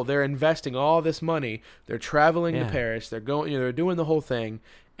couple. They're investing all this money. They're traveling to Paris. They're going, you know, they're doing the whole thing.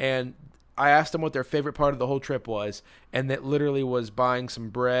 And I asked them what their favorite part of the whole trip was, and that literally was buying some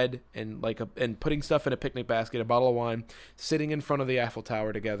bread and and putting stuff in a picnic basket, a bottle of wine, sitting in front of the Eiffel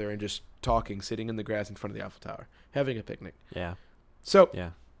Tower together and just talking, sitting in the grass in front of the Eiffel Tower, having a picnic. Yeah. So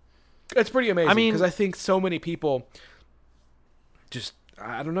yeah, it's pretty amazing. I mean, because I think so many people just,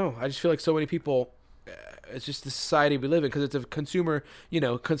 I don't know. I just feel like so many people, it's just the society we live in, because it's a consumer, you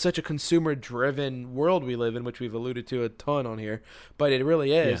know, such a consumer-driven world we live in, which we've alluded to a ton on here, but it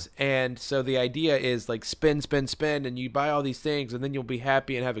really is. Yeah. And so the idea is, like, spend, and you buy all these things, and then you'll be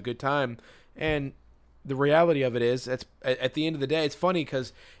happy and have a good time. And the reality of it is, at the end of the day, it's funny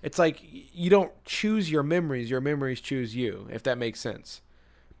because it's like you don't choose your memories choose you, if that makes sense.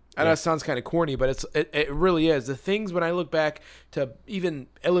 I know it sounds kind of corny, but it really is. The things, when I look back to even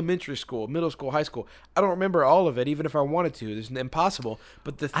elementary school, middle school, high school, I don't remember all of it, even if I wanted to. It's impossible.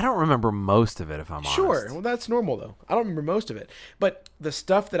 But I don't remember most of it, if I'm honest. Sure. Well, that's normal, though. I don't remember most of it. But the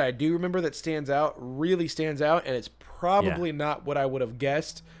stuff that I do remember that stands out really stands out, and it's probably not what I would have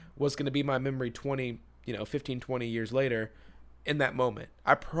guessed was going to be my memory 15, 20 years later in that moment.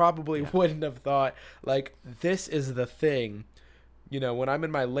 I probably wouldn't have thought, like, this is the thing. You know, when I'm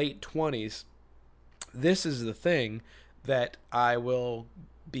in my late 20s, this is the thing that I will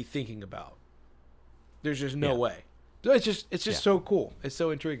be thinking about. There's just no way. It's just so cool. It's so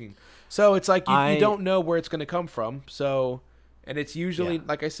intriguing. So it's like you don't know where it's going to come from. So, and it's usually,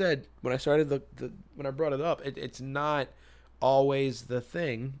 like I said, when I started when I brought it up, it's not always the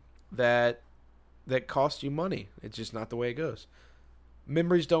thing that costs you money. It's just not the way it goes.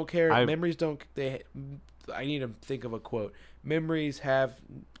 Memories don't care. I need to think of a quote.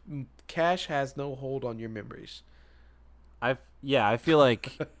 Cash has no hold on your memories. I feel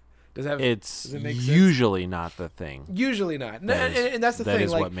like does it make sense? Usually not the thing. Usually not. And that's the thing. That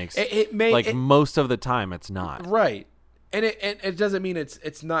is like, what makes it most of the time it's not. Right. And it doesn't mean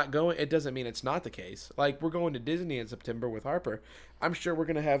it's not going. It doesn't mean it's not the case. Like, we're going to Disney in September with Harper. I'm sure we're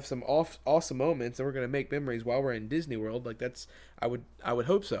gonna have some awesome moments, and we're gonna make memories while we're in Disney World. Like, that's I would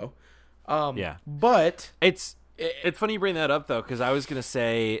hope so. Yeah. But It's funny you bring that up though, because I was gonna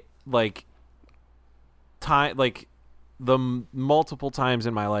say like multiple times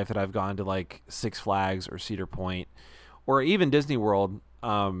in my life that I've gone to like Six Flags or Cedar Point or even Disney World.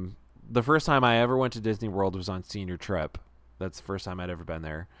 The first time I ever went to Disney World was on senior trip. That's the first time I'd ever been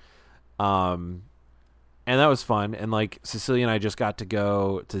there. And that was fun. And like Cecilia and I just got to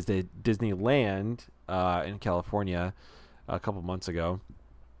go to the Disneyland in California a couple months ago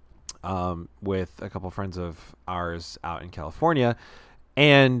with a couple friends of ours out in California.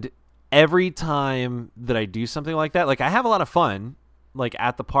 And every time that I do something like that, like I have a lot of fun, like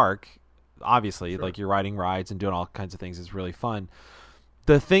at the park, obviously, like you're riding rides and doing all kinds of things is really fun.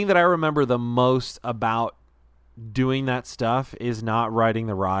 The thing that I remember the most about doing that stuff is not riding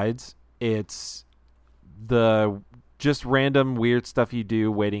the rides. It's the just random weird stuff you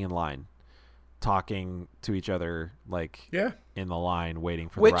do waiting in line, talking to each other, like in the line waiting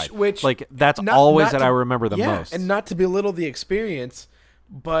for the ride. Which like that's always that I remember the most. And not to belittle the experience,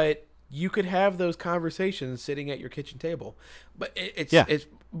 but you could have those conversations sitting at your kitchen table. But it's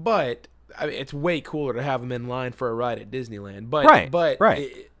way cooler to have them in line for a ride at Disneyland. But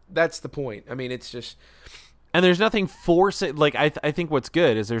that's the point. I mean, it's just, and there's nothing forcing. Like I think what's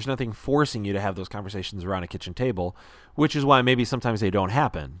good is there's nothing forcing you to have those conversations around a kitchen table, which is why maybe sometimes they don't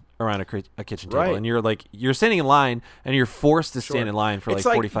happen around a kitchen table. Right. And you're standing in line and you're forced to stand in line for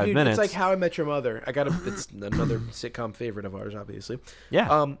 45 minutes. It's like How I Met Your Mother. It's another sitcom favorite of ours, obviously.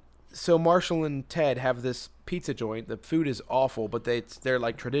 Yeah. So Marshall and Ted have this pizza joint. The food is awful, but they're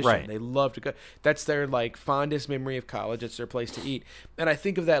like tradition. Right. They love to go. That's their like fondest memory of college. It's their place to eat. And I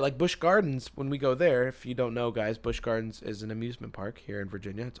think of that like Busch Gardens when we go there. If you don't know, guys, Busch Gardens is an amusement park here in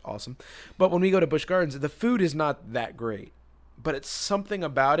Virginia. It's awesome. But when we go to Busch Gardens, the food is not that great. But it's something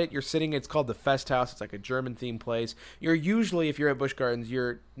about it. You're sitting, it's called the Fest House. It's like a German-themed place. You're usually, if you're at Busch Gardens,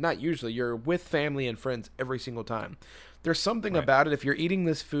 you're with family and friends every single time. There's something about it. If you're eating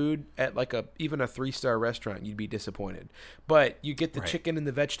this food at like even a 3-star restaurant, you'd be disappointed. But you get the chicken and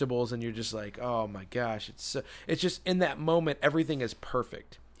the vegetables, and you're just like, oh my gosh, it's just in that moment, everything is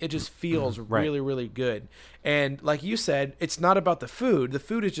perfect. It just feels really, really good. And like you said, it's not about the food. The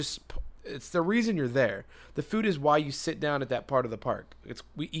food is just, it's the reason you're there. The food is why you sit down at that part of the park.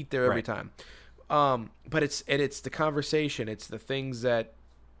 We eat there every time. But it's the conversation. It's the things that,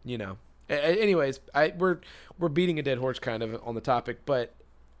 you know. Anyways, we're beating a dead horse kind of on the topic, but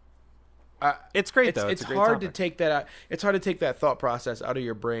it's great though. It's hard to take that out. It's hard to take that thought process out of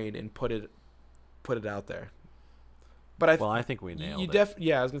your brain and put it out there. But I think we nailed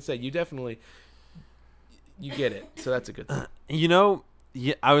it. I was gonna say you definitely get it. So that's a good thing.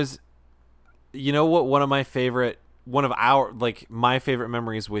 One of my favorite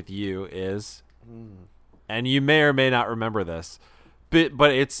memories with you is, and you may or may not remember this.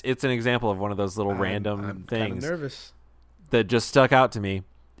 But it's an example of one of those little random things kind of nervous that just stuck out to me.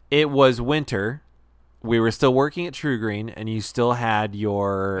 It was winter. We were still working at True Green, and you still had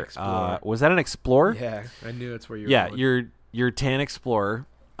your was that an Explorer? Yeah, I knew that's where you were going. your tan Explorer,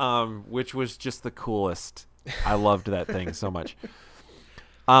 which was just the coolest. I loved that thing so much.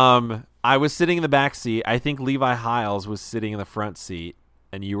 I was sitting in the back seat. I think Levi Hiles was sitting in the front seat,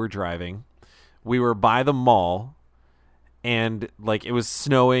 and you were driving. We were by the mall. And like it was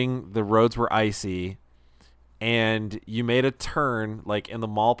snowing, the roads were icy, and you made a turn like in the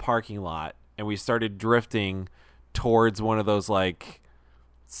mall parking lot, and we started drifting towards one of those like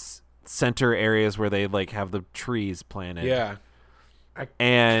center areas where they like have the trees planted. Yeah, I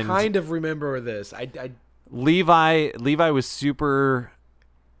kind of remember this. Levi was still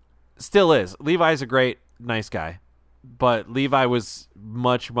is. Levi's a great, nice guy, but Levi was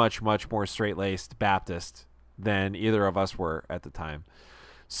much, much, much more straight-laced Baptist than either of us were at the time.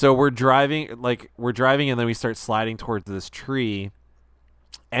 So we're driving and then we start sliding towards this tree,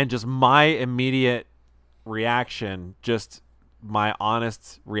 and just my immediate reaction, just my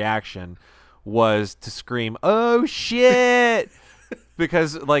honest reaction was to scream, "Oh shit!"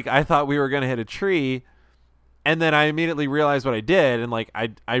 because like I thought we were going to hit a tree, and then I immediately realized what I did, and like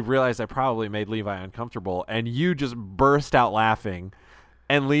I realized I probably made Levi uncomfortable, and you just burst out laughing.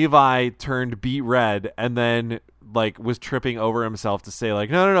 And Levi turned beet red, and then like was tripping over himself to say like,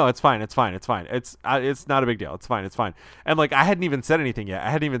 no, it's fine. It's not a big deal. It's fine. And like I hadn't even said anything yet. I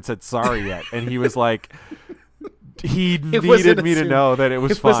hadn't even said sorry yet. And he was like, he needed me to know that it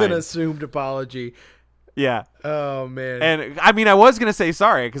was fine. It was an assumed apology. Yeah. Oh man. And I mean, I was gonna say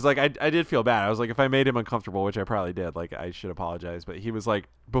sorry because like I did feel bad. I was like, if I made him uncomfortable, which I probably did, like I should apologize. But he was like,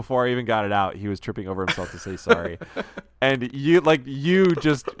 before I even got it out, he was tripping over himself to say sorry, and you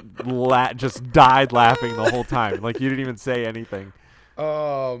just died laughing the whole time. Like you didn't even say anything.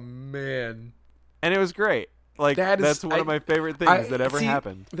 Oh man. And it was great. Like that's one of my favorite things that ever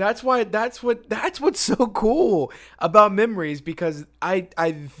happened. That's what's so cool about memories, because I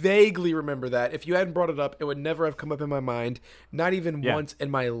vaguely remember that. If you hadn't brought it up, it would never have come up in my mind, not even once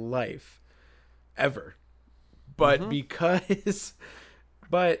in my life, ever. But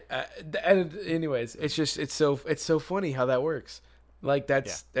and anyways, it's so funny how that works. Like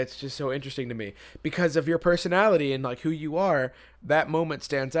that's just so interesting to me because of your personality and like who you are. That moment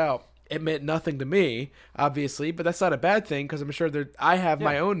stands out. It meant nothing to me, obviously, but that's not a bad thing because I'm sure I have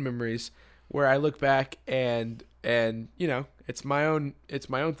my own memories where I look back and you know it's my own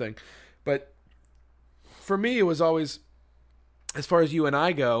thing. But for me, it was always, as far as you and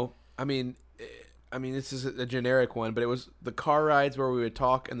I go. I mean, this is a generic one, but it was the car rides where we would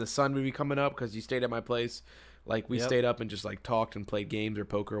talk and the sun would be coming up because you stayed at my place. Like we stayed up and just like talked and played games or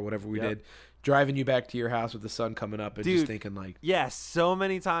poker or whatever we did. Driving you back to your house with the sun coming up and just thinking like, so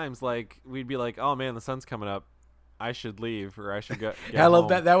many times like we'd be like, oh man, the sun's coming up, I should leave or I should go. I love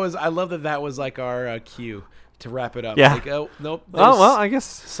that. I love that was like our cue to wrap it up. Yeah. Like, oh nope. Oh well, I guess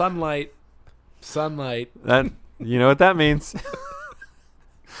sunlight. That you know what that means.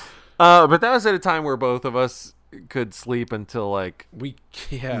 But that was at a time where both of us could sleep until like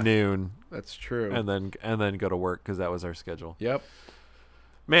noon. That's true. And then go to work because that was our schedule. Yep.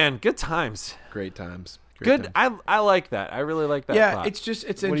 Man, good times. Great times. Good. I like that. I really like that. Yeah, thought. it's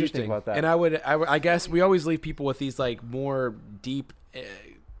interesting. What do you think about that? And I guess we always leave people with these like more deep,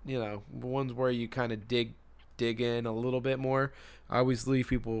 ones where you kind of dig in a little bit more. We always leave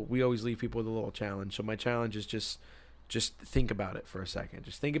people with a little challenge. So my challenge is just think about it for a second.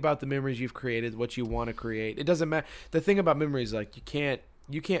 Just think about the memories you've created, what you want to create. It doesn't matter. The thing about memories, like you can't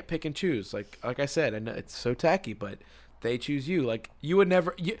pick and choose. Like I said, and it's so tacky, but they choose you. Like you would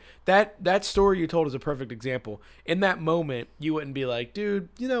never. That story you told is a perfect example. In that moment, you wouldn't be like, dude,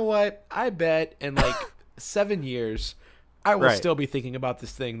 you know what? I bet in like 7 years, I will still be thinking about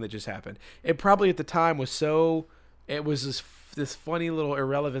this thing that just happened. It probably at the time was so. It was this funny little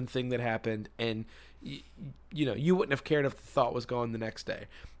irrelevant thing that happened, and you wouldn't have cared if the thought was gone the next day.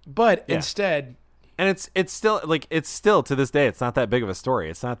 But instead. And it's still to this day, it's not that big of a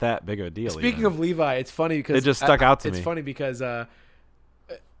story. It's not that big of a deal. Speaking of Levi, it's funny because it just stuck out to me. It's funny because,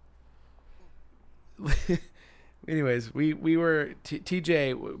 anyways, we were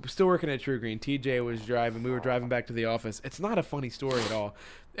TJ still working at True Green. TJ was driving. We were driving back to the office. It's not a funny story at all,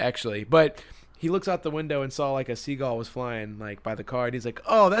 actually, but. He looks out the window and saw like a seagull was flying like by the car, and he's like,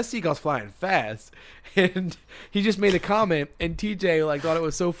 "Oh, that seagull's flying fast," and he just made a comment, and TJ like thought it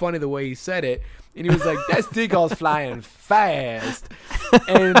was so funny the way he said it, and he was like, "That seagull's flying fast,"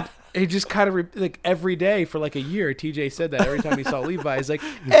 and he just kind of like every day for like a year, TJ said that every time he saw Levi, he's like,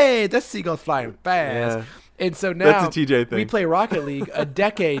 "Hey, that seagull's flying fast." Yeah. And so now that's a TJ thing. We play Rocket League a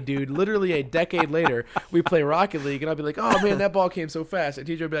decade, dude. Literally a decade later, we play Rocket League, and I'll be like, "Oh man, that ball came so fast," and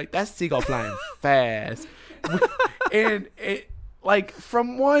TJ will be like, "That's seagull flying fast," and it like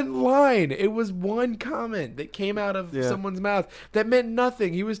from one line, it was one comment that came out of someone's mouth that meant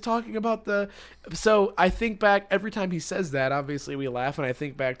nothing. He was talking about so I think back every time he says that. Obviously, we laugh, and I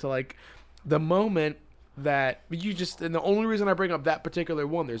think back to like the moment. And the only reason I bring up that particular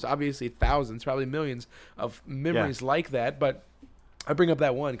one, there's obviously thousands, probably millions of memories like that, but I bring up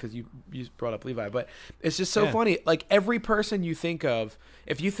that one because you brought up Levi. But it's just so funny. Like every person you think of,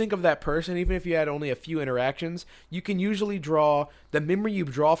 if you think of that person, even if you had only a few interactions, you can usually draw the memory you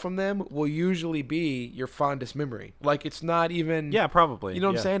draw from them will usually be your fondest memory. Like it's not even probably. You know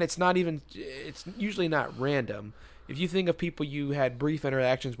what I'm saying? It's usually not random. If you think of people you had brief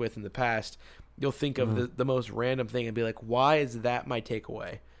interactions with in the past, you'll think of the most random thing and be like, why is that my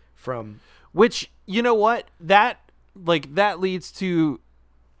takeaway from? Which, you know what? That leads to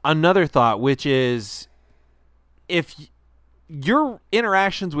another thought, which is if your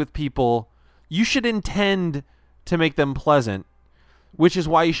interactions with people, you should intend to make them pleasant, which is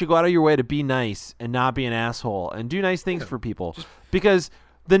why you should go out of your way to be nice and not be an asshole and do nice things for people. Because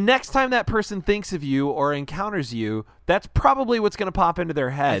the next time that person thinks of you or encounters you, that's probably what's going to pop into their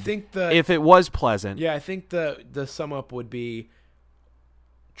head. I think if it was pleasant. Yeah, I think the sum up would be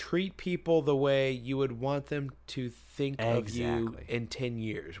treat people the way you would want them to think of you in 10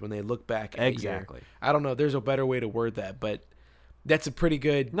 years when they look back at you. I don't know. There's a better way to word that, but That's a pretty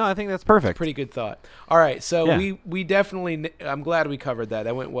good. No, I think that's perfect. Pretty good thought. All right, so Yeah. we definitely. I'm glad we covered that.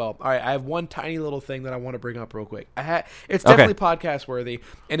 That went well. All right, I have one tiny little thing that I want to bring up real quick. It's Okay. definitely podcast worthy,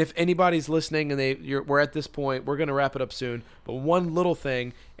 and if anybody's listening and we're at this point, we're gonna wrap it up soon. But one little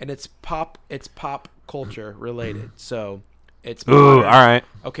thing, and it's pop culture related. So it's Ooh, all modern. right.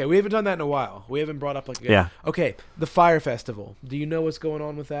 Okay, we haven't done that in a while. We haven't brought up like Yeah. Okay, the Fire Festival. Do you know what's going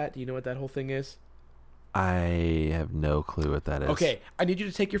on with that? Do you know what that whole thing is? I have no clue what that is. Okay, I need you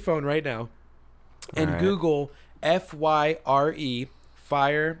to take your phone right now and All right. Google FYRE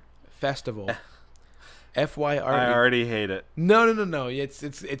Fire Festival. FYRE. I already hate it. No.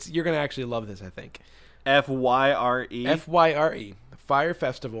 It's you're gonna actually love this, I think. FYRE. FYRE Fire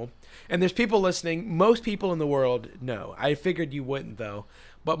Festival. And there's people listening. Most people in the world know. I figured you wouldn't though,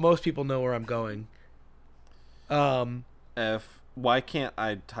 but most people know where I'm going. Why can't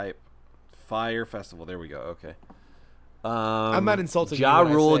I type Fire Festival? There we go. Okay. I'm not insulting you Ja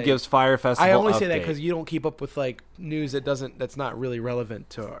when I Rule say- gives Fire Festival. I only say that update. because you don't keep up with like news that's not really relevant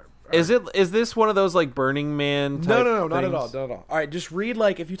to our. Is this one of those like Burning Man? Type No, not at all. things? Not at all. All right, just read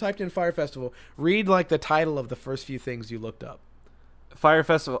like if you typed in Fire Festival, read like the title of the first few things you looked up. Fire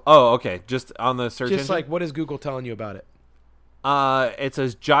Festival. Oh, okay. Just on the search Just engine. like what is Google telling you about it? It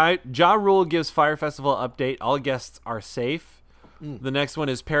says Ja Rule gives Fire Festival update. All guests are safe. The next one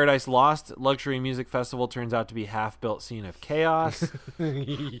is Paradise Lost. Luxury Music Festival turns out to be half-built scene of chaos.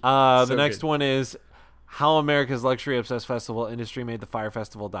 The next good. one is How America's Luxury Obsessed Festival Industry Made the Fire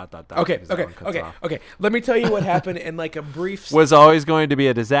Festival. ... Okay, because that one cuts off. okay. Let me tell you what happened in like a brief. Was always going to be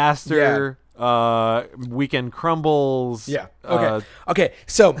a disaster. Weekend crumbles. Yeah. Okay.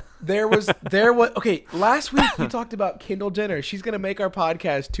 So there was. Okay. Last week we talked about Kendall Jenner. She's gonna make our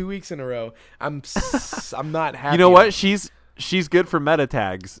podcast 2 weeks in a row. I'm not happy. You know what? She's good for meta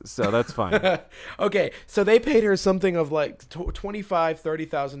tags, so that's fine. Okay, so they paid her something of like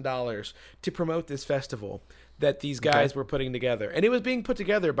 $25,000-$30,000 to promote this festival that these guys were putting together, and it was being put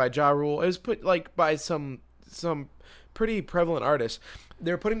together by Ja Rule. It was put like by some pretty prevalent artists.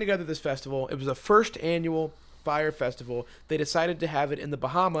 They were putting together this festival. It was the first annual Fire Festival. They decided to have it in the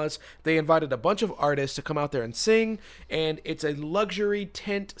Bahamas. They invited a bunch of artists to come out there and sing, and it's a luxury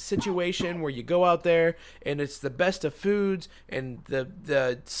tent situation where you go out there and it's the best of foods, and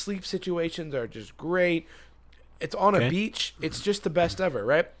the sleep situations are just great. It's on a beach. It's just the best ever,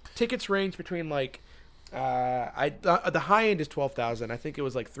 right? Tickets range between like the high end is 12,000. I think it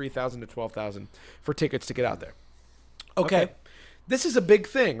was like 3,000 to 12,000 for tickets to get out there. Okay. This is a big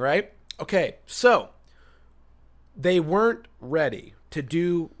thing, right? Okay, so they weren't ready to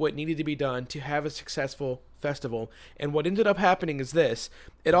do what needed to be done to have a successful festival. And what ended up happening is this.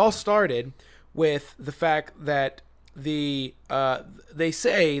 It all started with the fact that they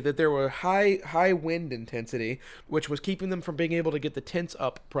say that there were high wind intensity, which was keeping them from being able to get the tents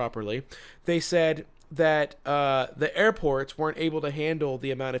up properly. They said that the airports weren't able to handle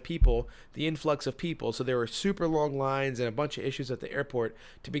the amount of people, the influx of people, so there were super long lines and a bunch of issues at the airport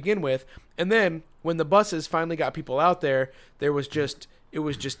to begin with. And then when the buses finally got people out there, it was just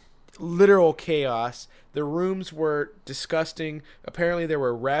literal chaos. The rooms were disgusting. Apparently there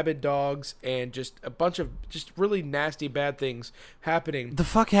were rabid dogs and just a bunch of just really nasty bad things happening. The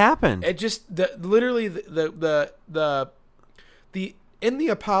fuck happened? It just literally in the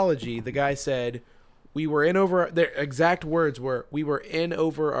apology, the guy said, "We were in over." Their exact words were, "We were in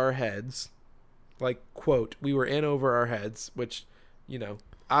over our heads," like quote, "We were in over our heads," which,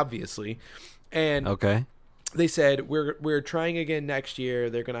 obviously, and they said we're trying again next year.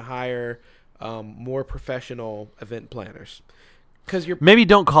 They're going to hire more professional event planners. Because maybe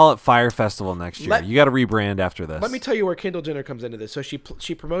don't call it Fire Festival next year. You got to rebrand after this. Let me tell you where Kendall Jenner comes into this. So she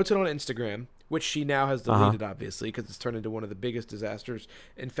promotes it on Instagram, which she now has deleted, obviously, because it's turned into one of the biggest disasters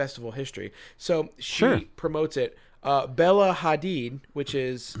in festival history. So she promotes it. Bella Hadid, which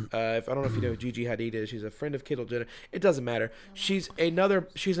is I don't know if you know who Gigi Hadid is. She's a friend of Kendall Jenner. It doesn't matter. She's another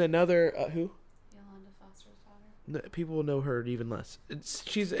who? Yolanda Foster's daughter. People will know her even less.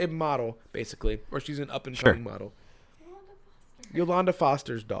 She's a model, basically, or she's an up-and-coming model. Yolanda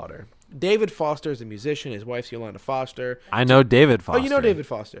Foster's daughter. David Foster is a musician. His wife's Yolanda Foster. I know David Foster. Oh, you know David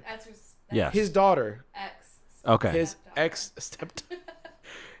Foster. That's Yes. His daughter. ex. Okay. His ex-stepdaughter.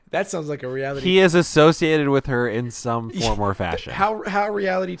 That sounds like a reality. He is associated with her in some form or fashion. How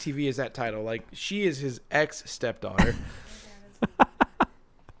reality TV is that title? Like, she is his ex-stepdaughter.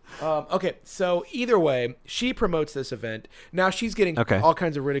 Okay, so either way, she promotes this event. Now she's getting all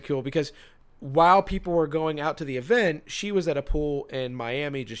kinds of ridicule because while people were going out to the event, she was at a pool in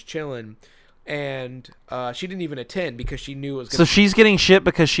Miami just chilling, and she didn't even attend because she knew it was. So she's getting shit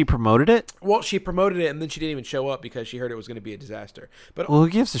because she promoted it. Well, she promoted it, and then she didn't even show up because she heard it was going to be a disaster. But who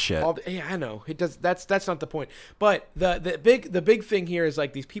gives a shit? Yeah, I know it does. That's not the point. But the big thing here is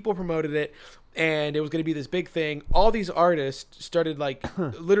like these people promoted it, and it was going to be this big thing. All these artists started like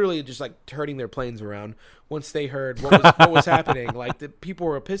literally just like turning their planes around once they heard what was happening. Like the people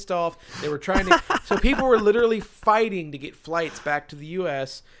were pissed off. They were trying to. So people were literally fighting to get flights back to the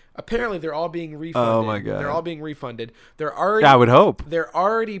U.S. Apparently, they're all being refunded. Oh my god! They're all being refunded. They're already. I would hope They're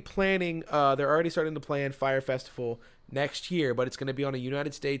already planning. They're already starting to plan Fire Festival next year, but it's going to be on a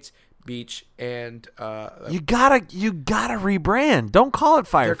United States beach. And you gotta rebrand. Don't call it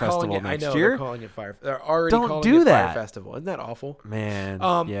Fire Festival next year. They're calling it Fire. They're already Don't calling do it that. Fire Festival. Isn't that awful, man?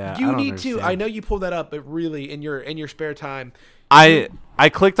 Yeah, you need to. I know you pulled that up, but really, in your spare time. I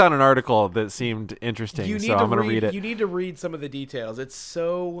clicked on an article that seemed interesting, so I'm going to read it. You need to read some of the details. It's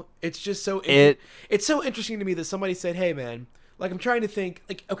so interesting to me that somebody said, "Hey, man, like I'm trying to think,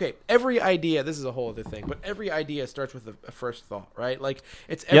 like, okay, every idea. This is a whole other thing, but every idea starts with a first thought, right? Like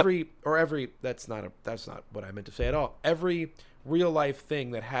it's every. That's not what I meant to say at all. Every real life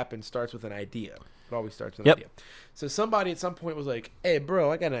thing that happens starts with an idea. It always starts with an idea. So somebody at some point was like, "Hey, bro,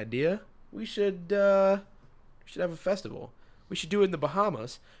 I got an idea. We should have a festival." We should do it in the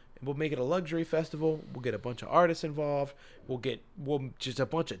Bahamas, and we'll make it a luxury festival. We'll get a bunch of artists involved. We'll just a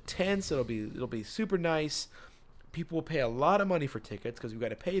bunch of tents. It'll be super nice. People will pay a lot of money for tickets because we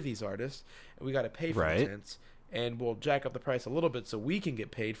got to pay these artists and we got to pay for the tents. And we'll jack up the price a little bit so we can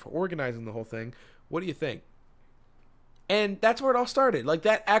get paid for organizing the whole thing. What do you think? And that's where it all started. Like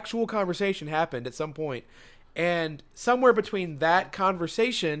that actual conversation happened at some point, and somewhere between that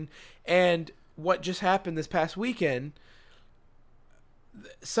conversation and what just happened this past weekend.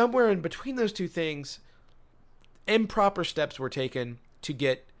 Somewhere in between those two things, improper steps were taken to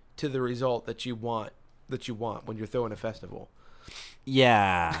get to the result that you want when you're throwing a festival.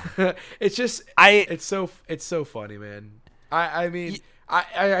 Yeah. It's just it's so funny, man. I mean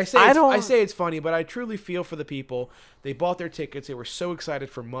I say it's funny, but I truly feel for the people. They bought their tickets, they were so excited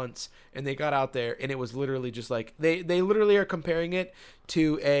for months, and they got out there and it was literally just like they literally are comparing it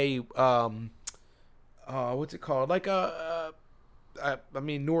to a what's it called? Like I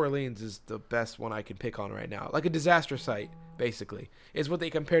mean, New Orleans is the best one I can pick on right now. Like a disaster site, basically, is what they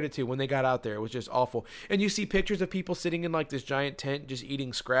compared it to when they got out there. It was just awful. And you see pictures of people sitting in like this giant tent just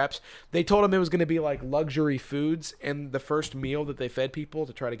eating scraps. They told them it was going to be like luxury foods, and the first meal that they fed people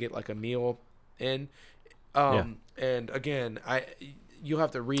to try to get like a meal in. And again, you'll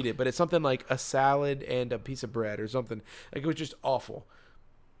have to read it, but it's something like a salad and a piece of bread or something. Like it was just awful.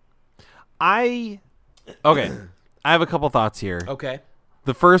 Okay. I have a couple thoughts here. Okay.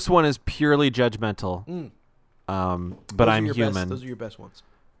 The first one is purely judgmental. But I'm human. Those are your best ones.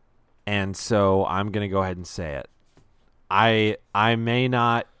 And so I'm going to go ahead and say it. I may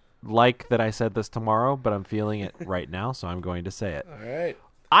not like that I said this tomorrow, but I'm feeling it right now, so I'm going to say it. All right.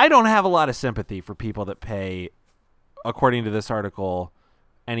 I don't have a lot of sympathy for people that pay, according to this article,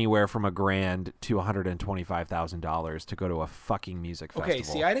 anywhere from $1,000 to $125,000 to go to a fucking music festival. Okay,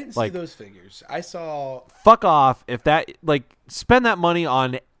 see, I didn't see those figures. I saw. Fuck off! If that spend that money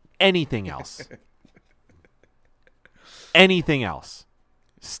on anything else. Anything else.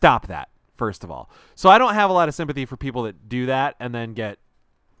 Stop that. First of all, so I don't have a lot of sympathy for people that do that and then get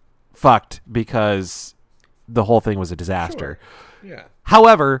fucked because the whole thing was a disaster. Sure. Yeah.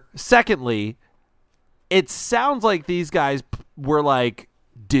 However, secondly, it sounds like these guys were like,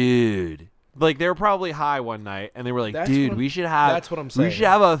 dude, like they were probably high one night and they were like, we should have. That's what I'm saying. We should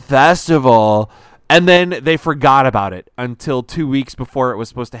have a festival, and then they forgot about it until 2 weeks before it was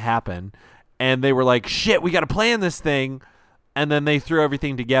supposed to happen, and they were like, shit, we got to plan this thing, and then they threw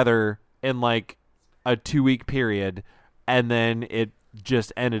everything together in like a 2-week period, and then it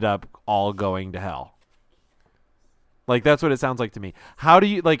just ended up all going to hell. Like that's what it sounds like to me. How do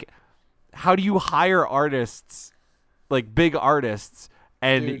you hire artists, like big artists,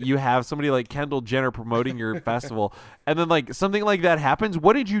 and you have somebody like Kendall Jenner promoting your festival, and then like something like that happens?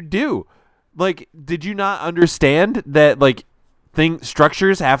 What did you do? Like, did you not understand that like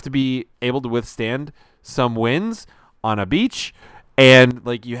structures have to be able to withstand some winds on a beach, and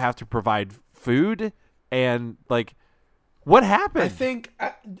like you have to provide food, and like what happened? I think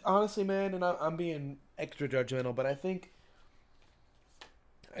honestly, man, and I'm being extra judgmental, but I think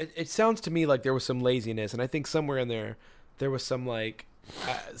it sounds to me like there was some laziness, and I think somewhere in there was some like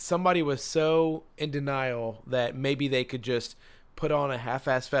somebody was so in denial that maybe they could just put on a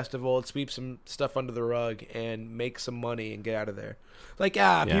half-ass festival and sweep some stuff under the rug and make some money and get out of there. Like,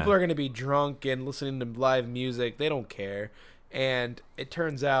 people are going to be drunk and listening to live music. They don't care. And it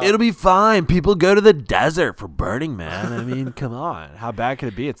turns out it'll be fine. People go to the desert for Burning Man. I mean, come on. How bad could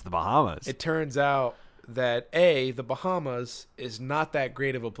it be? It's the Bahamas. It turns out that the Bahamas is not that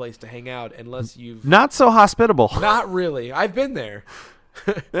great of a place to hang out unless you've not so hospitable. Not really. I've been there.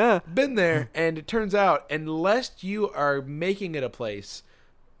 Yeah. Been there, and it turns out unless you are making it a place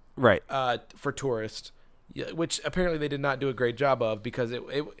right for tourists, which apparently they did not do a great job of, because it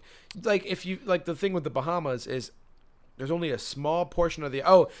like if you like the thing with the Bahamas is there's only a small portion of the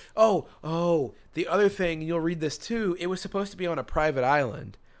the other thing, you'll read this too, it was supposed to be on a private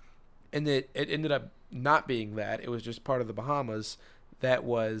island, and it ended up not being that. It was just part of the Bahamas that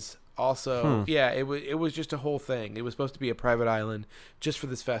was also it was just a whole thing. It was supposed to be a private island just for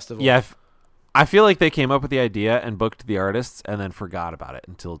this festival. Yeah, I feel like they came up with the idea and booked the artists and then forgot about it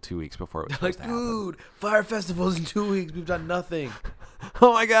until 2 weeks before it was supposed to happen. Dude, Fire Festival's in 2 weeks. We've done nothing.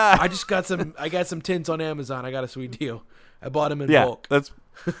 Oh my god! I got some tints on Amazon. I got a sweet deal. I bought them in bulk.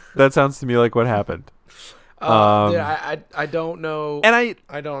 That sounds to me like what happened. I don't know, and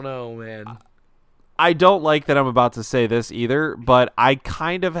I don't know, man. I don't like that I'm about to say this either, but I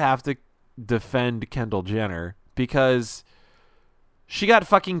kind of have to defend Kendall Jenner because she got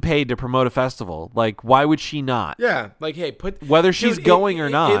fucking paid to promote a festival. Like, why would she not? Yeah, like, hey, whether she's going or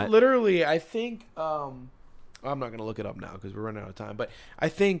not. It literally, I think. I'm not gonna look it up now because we're running out of time. But I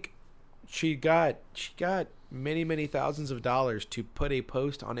think she got many thousands of dollars to put a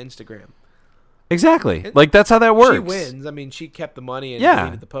post on Instagram. Exactly. Like, that's how that works. She wins. I mean, she kept the money and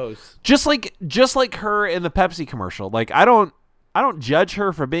deleted the post. Just like her in the Pepsi commercial. Like, I don't judge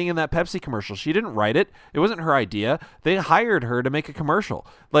her for being in that Pepsi commercial. She didn't write it. It wasn't her idea. They hired her to make a commercial.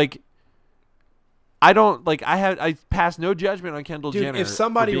 Like, I pass no judgment on Kendall Jenner if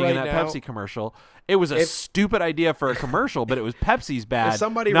somebody for being right in that now, Pepsi commercial. It was a stupid idea for a commercial, but it was Pepsi's bad, if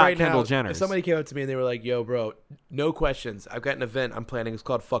somebody not right Kendall now, Jenner's. If somebody came up to me and they were like, "Yo, bro, no questions. I've got an event I'm planning. It's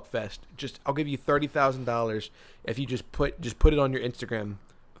called Fuckfest. I'll give you $30,000 if you just put it on your Instagram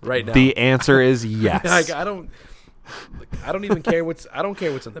right now." The answer is yes. Like, I don't even care I don't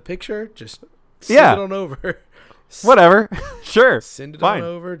care what's in the picture. Just send it on over. Whatever. Sure. Send it Fine. on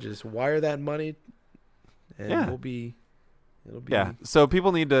over. Just wire that money, and it'll be. Yeah, so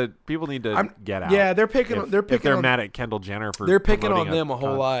people need to get out. Yeah, they're picking. If they're mad at Kendall Jenner for they're picking on them a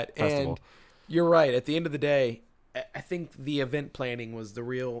whole lot. Festival. And you're right. At the end of the day, I think the event planning was the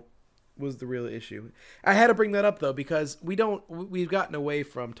real issue. I had to bring that up though because we've gotten away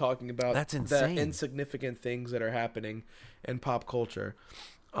from talking about the insignificant things that are happening in pop culture.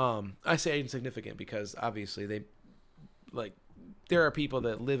 I say insignificant because obviously there are people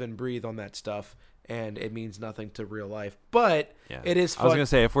that live and breathe on that stuff. And it means nothing to real life, but it is fun. I was gonna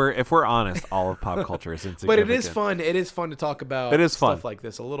say if we're honest, all of pop culture is insignificant. But it is fun. It is fun to talk about. It is stuff fun. Like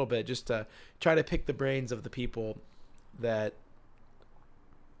this a little bit, just to try to pick the brains of the people that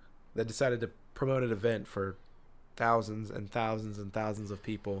decided to promote an event for thousands and thousands and thousands of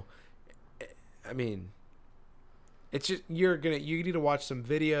people. I mean, it's just you need to watch some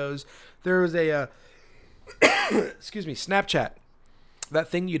videos. There was a excuse me, Snapchat. That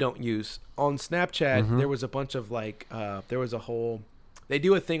thing you don't use on Snapchat. There was a bunch of they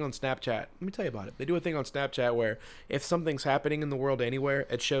do a thing on Snapchat. Let me tell you about it. They do a thing on Snapchat where if something's happening in the world anywhere,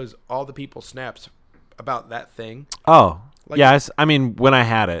 it shows all the people's snaps about that thing. Oh, yes. I mean, when I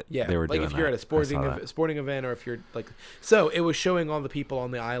had it, they were doing that. Like if you're at a sporting event, or if you're so it was showing all the people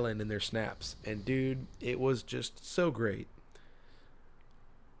on the island and their snaps. And dude, it was just so great.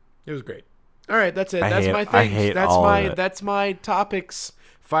 It was great. All right, that's it. That's my thing. That's my topics.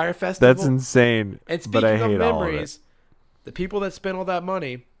 Fire Festival. That's insane. And speaking of memories, the people that spent all that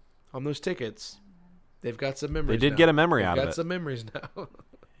money on those tickets, they've got some memories. They did get a memory out of it. Got some memories now.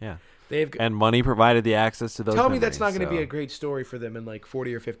 Yeah. And money provided the access to those. Tell me that's not going to be a great story for them in like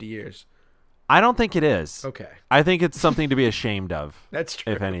 40 or 50 years. I don't think it is. Okay. I think it's something to be ashamed of. That's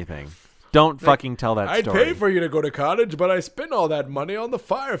true. If anything. Don't fucking tell that story. I'd pay for you to go to college, but I spent all that money on the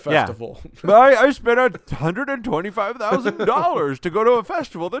Fire Festival. Yeah. I spent $125,000 to go to a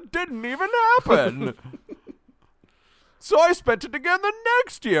festival that didn't even happen. So I spent it again the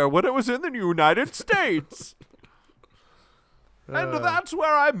next year when it was in the United States. And that's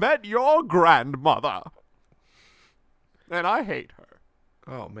where I met your grandmother. And I hate her.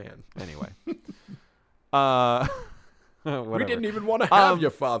 Oh, man. Anyway. We didn't even want to have your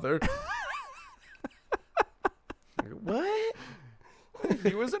father. What?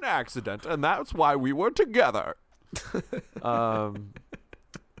 He was an accident, and that's why we were together. Man,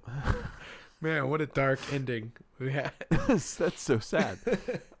 what a dark ending we had. That's so sad.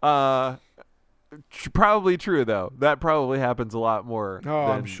 Probably true though. That probably happens a lot more. Oh,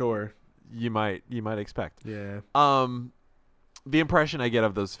 I'm sure. You might expect. Yeah. the impression I get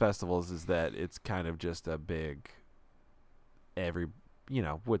of those festivals is that it's kind of just a big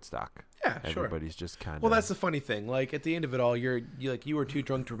Woodstock. Yeah, sure. Everybody's just kind of. Well, that's the funny thing. Like at the end of it all, you were too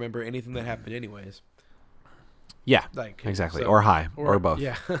drunk to remember anything that happened, anyways. Yeah, like exactly, or high, or both.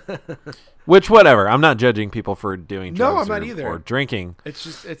 Yeah. Which, whatever. I'm not judging people for doing drugs. No, I'm not either. Or drinking.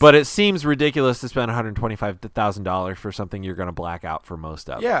 It's but it seems ridiculous to spend $125,000 for something you're going to black out for most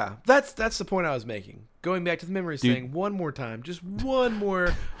of. Yeah, that's the point I was making. Going back to the memory thing one more time, just one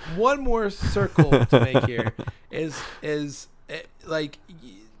more circle to make here is like,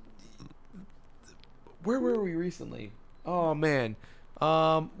 where were we recently? Oh man,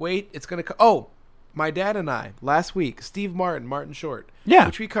 wait, it's gonna. My dad and I last week, Steve Martin Short,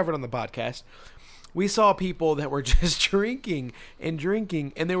 which we covered on the podcast. We saw people that were just drinking, and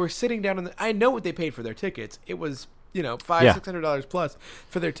they were sitting down. I know what they paid for their tickets. It was $500-$600 plus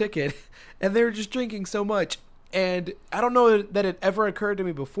for their ticket, and they were just drinking so much. And I don't know that it ever occurred to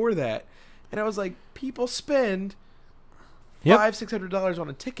me before that. And I was like, people spend $500-$600 on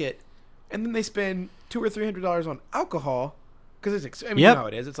a ticket, and then they spend $200 or $300 on alcohol. Because you know how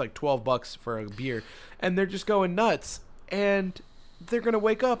it is. It's like $12 for a beer, and they're just going nuts. And they're gonna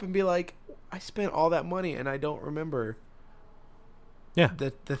wake up and be like, "I spent all that money, and I don't remember." Yeah, the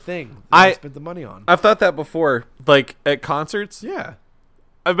thing I spent the money on. I've thought that before, like at concerts. Yeah,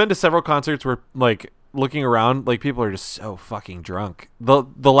 I've been to several concerts where, like, looking around, like people are just so fucking drunk. The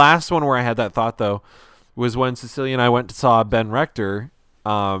last one where I had that thought though was when Cecilia and I went to saw Ben Rector,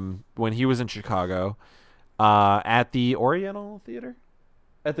 when he was in Chicago. At the Oriental Theater?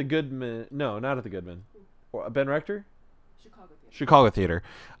 At the Goodman. No, not at the Goodman. Ben Rector? Chicago Theater.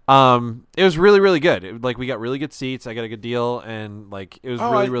 It was really, really good. We got really good seats. I got a good deal, and it was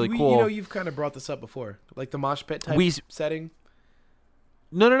really cool. You've kind of brought this up before, like the mosh pit type setting.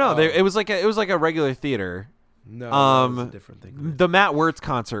 No. It was like a regular theater. No, that was a different thing. The Matt Wirtz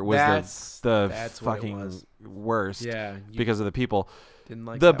concert was the fucking worst. Yeah, because of the people.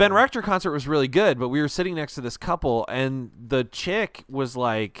 The Ben Rector concert was really good, but we were sitting next to this couple, and the chick was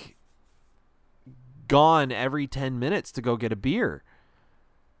gone every 10 minutes to go get a beer,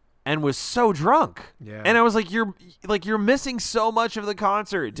 and was so drunk. Yeah, and I was like, you're missing so much of the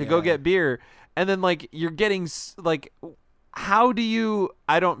concert to go get beer, and then you're getting how do you?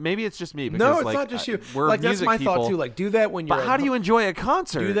 I don't. Maybe it's just me. Because, no, it's not just you. We're that's my people, thought too. Do that when you're. But how do you enjoy a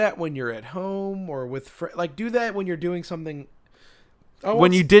concert? Do that when you're at home or with friends. Do that when you're doing something.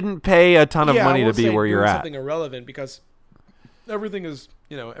 When you didn't pay a ton of money to be where you're at. Something irrelevant, because everything is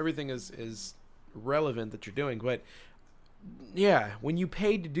relevant that you're doing. But yeah, when you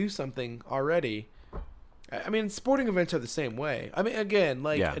paid to do something already, I mean, sporting events are the same way. I mean, again,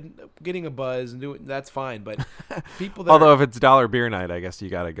 getting a buzz and doing that's fine. But people that although if it's $1 beer night, I guess you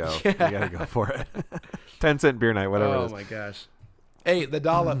gotta go. Yeah. You gotta go for it. 10-cent beer night, whatever. Oh it is. my gosh! Hey, The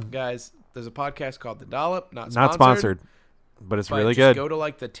Dollop, guys. There's a podcast called The Dollop. Not sponsored. But it's really good. Go to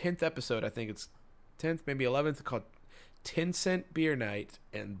the 10th episode. I think it's 10th, maybe 11th. Called 10-Cent Beer Night,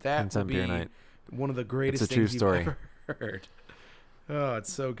 and that will be one of the greatest things you've ever heard. Oh,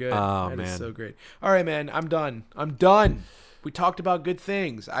 it's so good. Oh, man, it's so great. All right, man, I'm done. We talked about good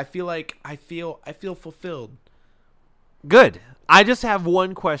things. I feel fulfilled. Good. I just have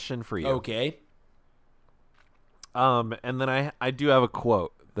one question for you. Okay. And then I do have a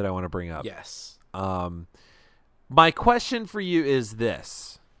quote that I want to bring up. Yes. My question for you is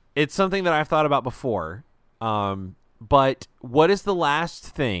this. It's something that I've thought about before. But what is the last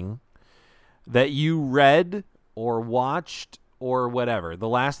thing that you read or watched or whatever, the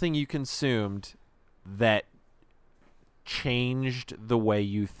last thing you consumed that changed the way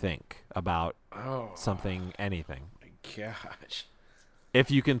you think about something, anything? My gosh.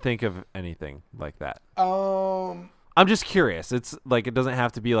 If you can think of anything like that. I'm just curious. It's it doesn't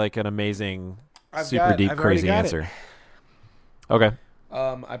have to be an amazing... Super deep, crazy answer. Okay.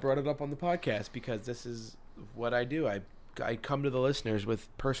 I brought it up on the podcast because this is what I do. I come to the listeners with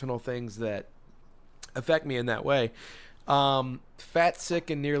personal things that affect me in that way. Fat, Sick,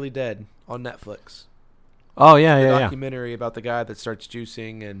 and Nearly Dead on Netflix. Oh, yeah, documentary about the guy that starts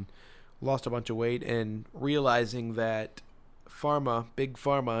juicing and lost a bunch of weight and realizing that big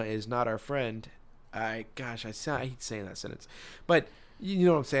pharma is not our friend. I hate saying that sentence. But you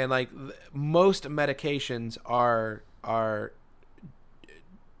know what I'm saying? Most medications are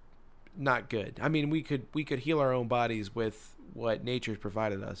not good. I mean, we could heal our own bodies with what nature's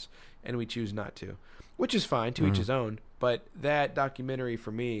provided us, and we choose not to, which is fine. To each his own. But that documentary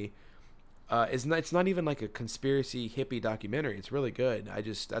for me it's not even a conspiracy hippie documentary. It's really good.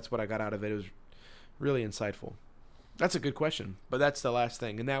 That's what I got out of it. It was really insightful. That's a good question, but that's the last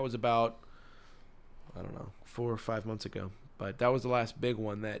thing, and that was about 4 or 5 months ago. But that was the last big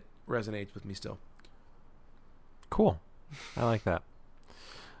one that resonates with me still. Cool. I like that.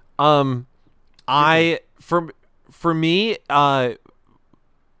 For me, I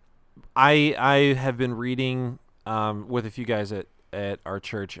have been reading with a few guys at our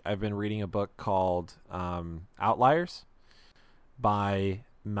church. I've been reading a book called Outliers by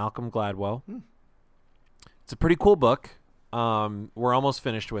Malcolm Gladwell. It's a pretty cool book. We're almost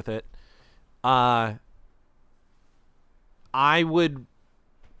finished with it. I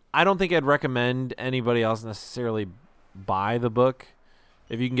don't think I'd recommend anybody else necessarily buy the book.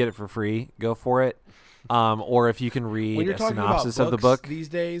 If you can get it for free, go for it. Or if you can read a synopsis of the book. These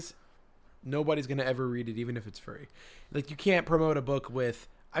days, nobody's going to ever read it, even if it's free. Like, you can't promote a book with,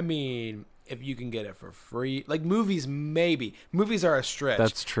 I mean, if you can get it for free. Like, movies, maybe. Movies are a stretch.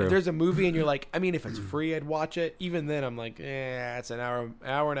 That's true. If there's a movie and you're like, I mean, if it's free, I'd watch it. Even then, I'm like, it's an hour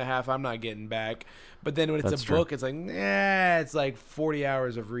and a half I'm not getting back. But then when it's book, it's like, it's like 40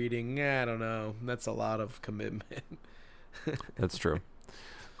 hours of reading. I don't know. That's a lot of commitment. That's true.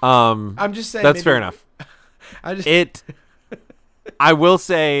 I'm just saying. That's fair enough. I will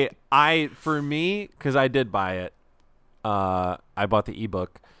say, for me, because I did buy it, I bought the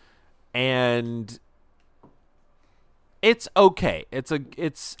ebook, and it's okay. It's an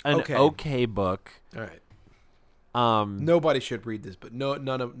okay book. All right. Nobody should read this, but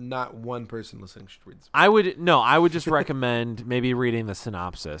not one person listening should read this book. I would just recommend maybe reading the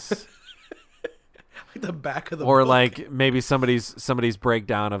synopsis. Like the back of the or book. Like maybe somebody's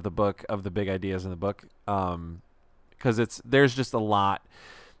breakdown of the book, of the big ideas in the book. Because there's just a lot.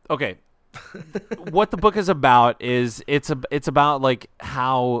 Okay. What the book is about is it's about like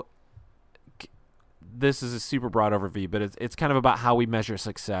how, this is a super broad overview, but it's kind of about how we measure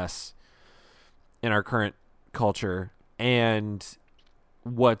success in our current culture and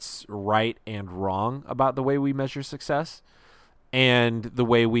what's right and wrong about the way we measure success and the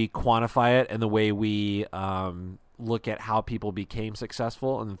way we quantify it and the way we look at how people became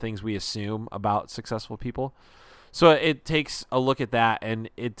successful and the things we assume about successful people. So it takes a look at that, and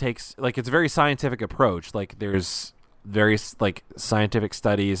it takes it's a very scientific approach. Like there's various scientific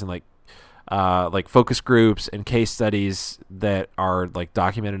studies and like focus groups and case studies that are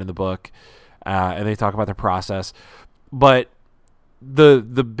documented in the book, and they talk about the process. But the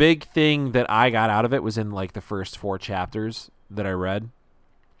big thing that I got out of it was in the first 4 chapters that I read.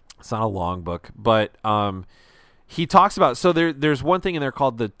 It's not a long book, but he talks about, so there's one thing in there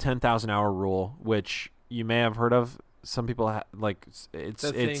called the 10,000 hour rule, which you may have heard of. Some people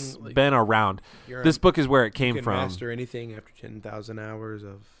it's been around. This book is where it came from. You can master anything after 10,000 hours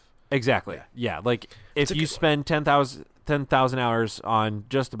of. Exactly. Yeah. If you spend 10,000 hours on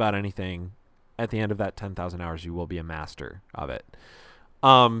just about anything, at the end of that 10,000 hours, you will be a master of it.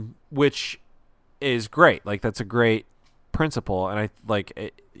 Which is great. That's a great principle. And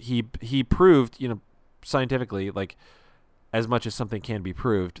he proved, scientifically, as much as something can be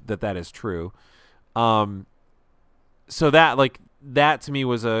proved, that is true. So that to me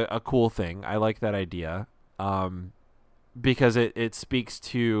was a cool thing. I like that idea. Because it speaks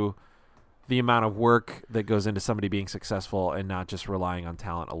to the amount of work that goes into somebody being successful and not just relying on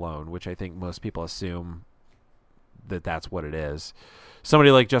talent alone, which I think most people assume that that's what it is.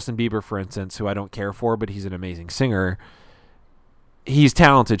 Somebody like Justin Bieber, for instance, who I don't care for, but he's an amazing singer. He's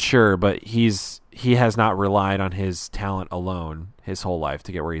talented, sure, but he has not relied on his talent alone his whole life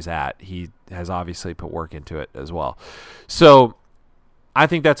to get where he's at. He has obviously put work into it as well. So I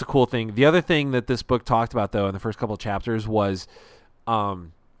think that's a cool thing. The other thing that this book talked about, though, in the first couple of chapters was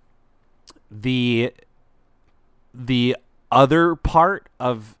the other part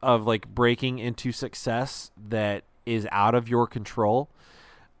of breaking into success that is out of your control.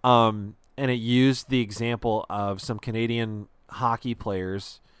 And it used the example of some Canadian hockey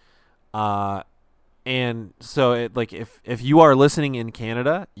players. And so if you are listening in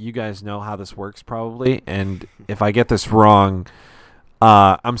Canada, you guys know how this works probably. And if I get this wrong,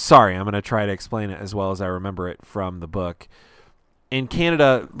 I'm sorry. I'm going to try to explain it as well as I remember it from the book. In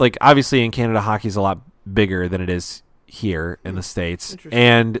Canada, obviously in Canada, hockey is a lot bigger than it is here in the States.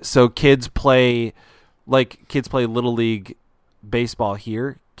 And so kids play Little League baseball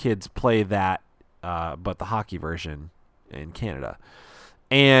here. Kids play that, but the hockey version in Canada.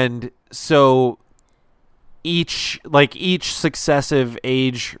 And so each successive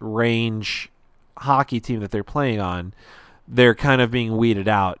age range hockey team that they're playing on, they're kind of being weeded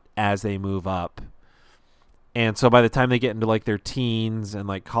out as they move up. And so by the time they get into their teens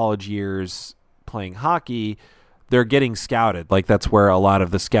and college years playing hockey, they're getting scouted. That's where a lot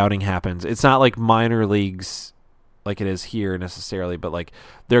of the scouting happens. It's not like minor leagues like it is here necessarily, but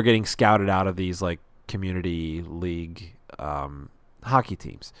they're getting scouted out of these community league hockey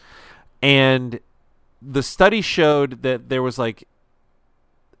teams. And the study showed that there was like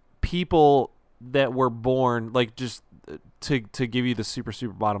people that were born, like, just to give you the super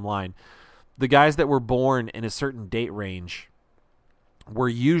bottom line, the guys that were born in a certain date range were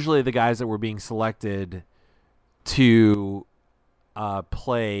usually the guys that were being selected to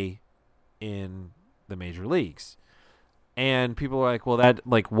play in the major leagues. And people were like, well, that,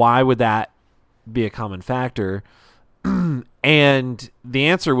 like, why would that be a common factor? And the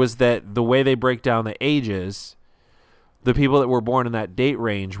answer was that the way they break down the ages, the people that were born in that date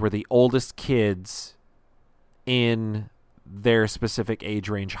range were the oldest kids in their specific age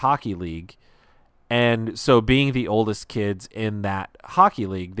range hockey league. And so being the oldest kids in that hockey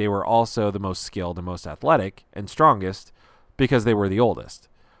league, they were also the most skilled and most athletic and strongest because they were the oldest.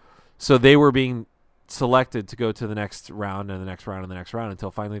 So they were being selected to go to the next round and the next round and the next round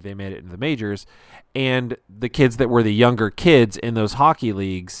until finally they made it into the majors. And the kids that were the younger kids in those hockey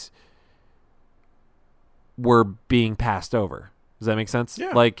leagues were being passed over. Does that make sense?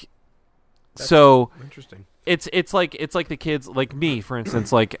 Yeah. Like, that's so interesting. It's like the kids, like me, for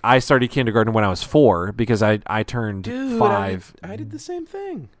instance. Like, I started kindergarten when I was 4 because I turned 5. I did the same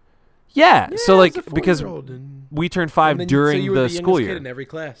thing. Yeah. So like, as a because 4-year-old, and we turned 5 then, during so you were the the school youngest year. kid in every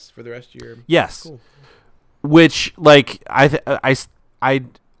class for the rest of your Yes. school. Which, like,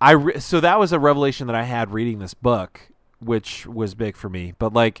 so that was a revelation that I had reading this book, which was big for me.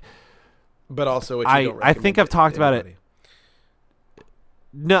 But like, but also, I think I've talked about it.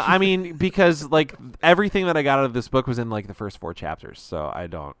 No, I mean, because like everything that I got out of this book was in like the first 4 chapters, so I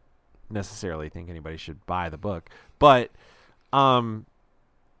don't necessarily think anybody should buy the book. But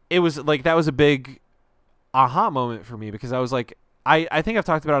it was like, that was a big aha moment for me, because I was like, I think I've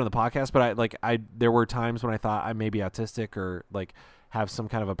talked about it on the podcast, but there were times when I thought I may be autistic or like have some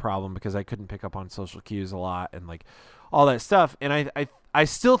kind of a problem because I couldn't pick up on social cues a lot and like all that stuff. And I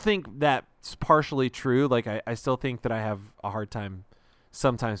still think that's partially true. Like I still think that I have a hard time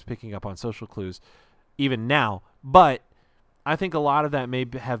sometimes picking up on social clues even now, but I think a lot of that may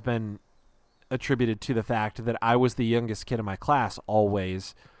have been attributed to the fact that I was the youngest kid in my class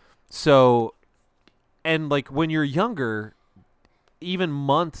always. So, and like when you're younger, even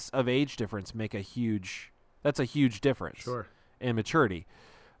months of age difference make that's a huge difference. Sure. In maturity,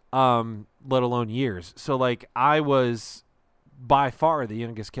 let alone years. So like I was by far the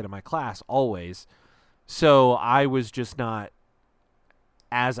youngest kid in my class always. So I was just not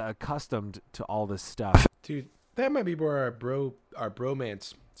as accustomed to all this stuff. Dude, that might be where our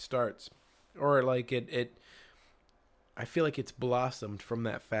bromance starts. Or like it I feel like it's blossomed from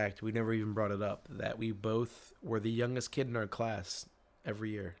that fact. We never even brought it up, that we both were the youngest kid in our class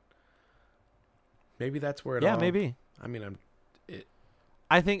every year. Maybe that's where it all... Yeah, maybe. I mean,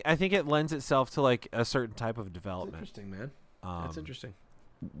 I think it lends itself to like a certain type of development. That's interesting, man. That's interesting.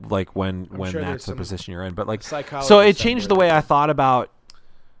 Like when sure that's the position you're in, but like, psychology. so it changed the way I thought about.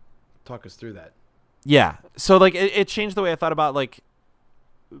 Talk us through that. Yeah, so like it changed the way I thought about like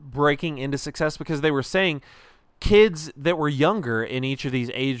breaking into success, because they were saying kids that were younger in each of these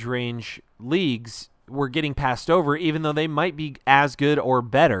age range leagues were getting passed over, even though they might be as good or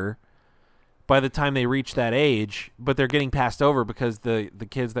better by the time they reach that age, but they're getting passed over because the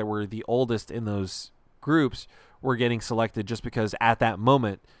kids that were the oldest in those groups were getting selected just because at that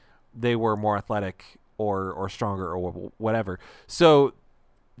moment they were more athletic or stronger or whatever. So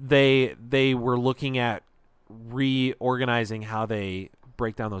they were looking at reorganizing how they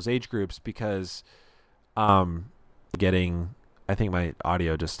break down those age groups, because I think my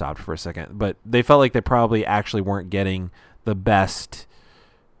audio just stopped for a second, but they felt like they probably actually weren't getting the best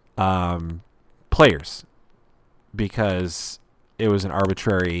players because it was an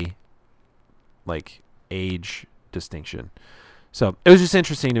arbitrary like age distinction. So it was just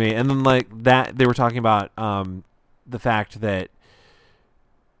interesting to me. And then like that, they were talking about the fact that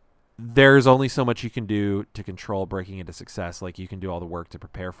there's only so much you can do to control breaking into success. Like you can do all the work to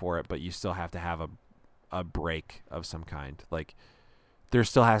prepare for it, but you still have to have a break of some kind. Like there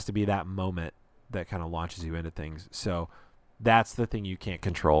still has to be that moment that kind of launches you into things. So that's the thing you can't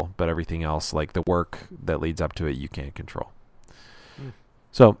control, but everything else, like the work that leads up to it, you can't control.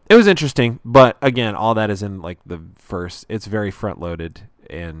 So it was interesting, but again, all that is in like the first, it's very front loaded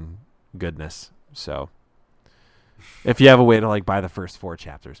in goodness. So if you have a way to like buy the first 4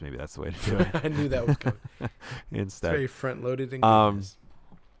 chapters, maybe that's the way to do it. I knew that was coming. Instead. It's very front loaded in goodness.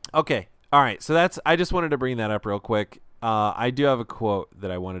 Okay. All right. So I just wanted to bring that up real quick. I do have a quote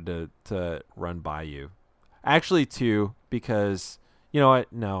that I wanted to run by you. Actually 2, because you know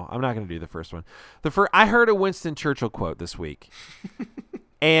what? No, I'm not going to do the first one. I heard a Winston Churchill quote this week.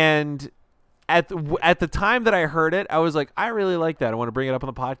 And at the time that I heard it, I was like, I really like that. I want to bring it up on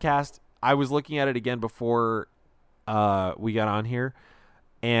the podcast. I was looking at it again before we got on here,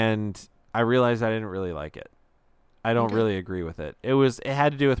 and I realized I didn't really like it. I don't really agree with it. It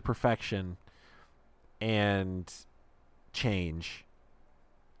had to do with perfection and change,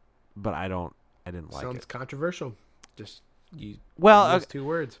 but I didn't like it. Sounds controversial. Just those 2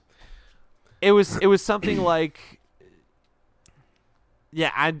 words. It was something like,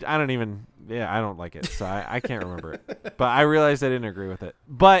 I don't like it, so I can't remember it. But I realized I didn't agree with it.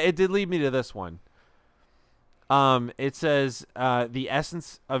 But it did lead me to this one. It says the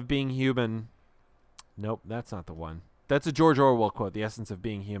essence of being human. Nope, that's not the one. That's a George Orwell quote. The essence of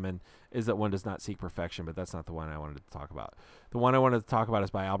being human is that one does not seek perfection, but that's not the one I wanted to talk about. The one I wanted to talk about is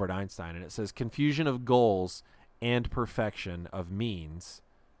by Albert Einstein, and it says confusion of goals and perfection of means.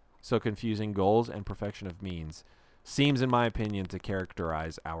 So confusing goals and perfection of means seems, in my opinion, to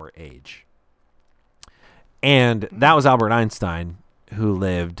characterize our age. And that was Albert Einstein, who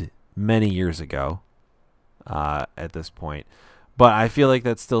lived many years ago at this point. But I feel like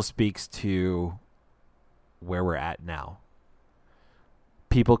that still speaks to where we're at now.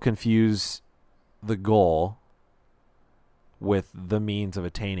 People confuse the goal with the means of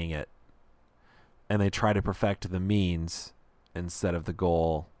attaining it, and they try to perfect the means instead of the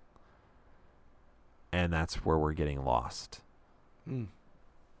goal, and that's where we're getting lost.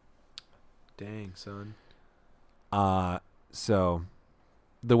 Dang, son. So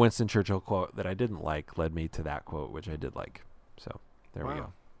the Winston Churchill quote that I didn't like led me to that quote, which I did like. So there we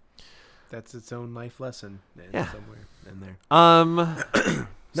go. That's its own life lesson somewhere in there.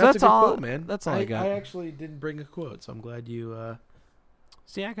 So that's a good all, quote, man. That's all I got. I actually didn't bring a quote, so I'm glad you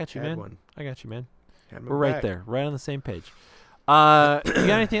See, I got you, man. one. I got you, man. We're right there, right on the same page. You got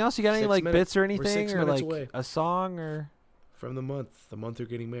anything else? You got any 6 like minutes. bits or We're anything, 6 or minutes like away. a song, or from the month we're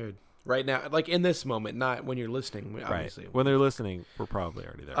getting married. Right now, like in this moment, not when you're listening. Obviously, right when they're listening, we're probably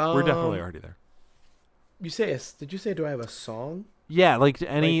already there. We're definitely already there. Did you say? Do I have a song? Yeah, like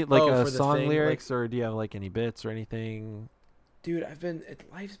any for the song thing, lyrics, or do you have like any bits or anything? Dude,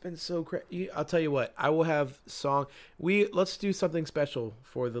 life's been so crazy. I'll tell you what. I will have song. Let's do something special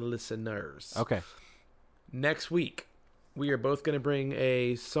for the listeners. Okay. Next week, we are both going to bring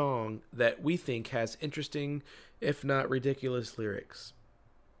a song that we think has interesting, if not ridiculous, lyrics.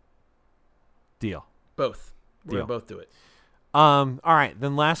 Deal. Both. We're going to both do it. All right.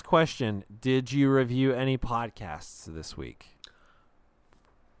 Then last question: did you review any podcasts this week?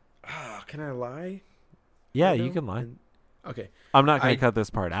 Can I lie? Yeah, you can lie. Okay. I'm not going to cut this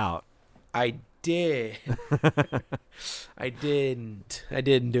part out. I did. I didn't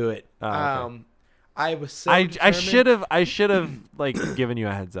do it. Okay. I was so I should have like given you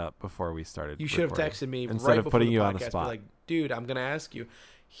a heads up before we started. You should have texted me instead right of before putting the you podcast, on the spot. like, dude, I'm gonna ask you.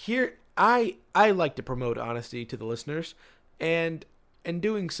 Here, I like to promote honesty to the listeners, and in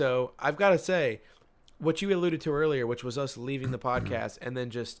doing so, I've got to say, what you alluded to earlier, which was us leaving the podcast, and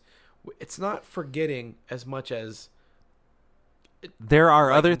then it's not forgetting as much as. There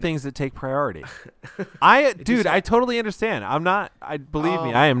are other things that take priority. I totally understand. Believe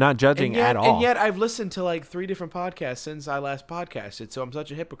me, I am not judging at all. And yet I've listened to like 3 different podcasts since I last podcasted, so I'm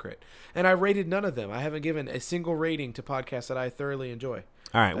such a hypocrite. And I rated none of them. I haven't given a single rating to podcasts that I thoroughly enjoy.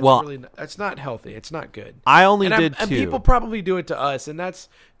 All right, that's not healthy. It's not good. I only did 2. And people probably do it to us, and that's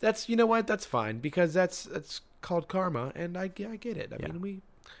you know what? That's fine, because that's called karma, and I get it. I mean,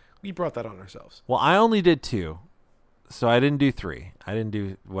 we brought that on ourselves. Well, I only did 2. So I didn't do 3. I didn't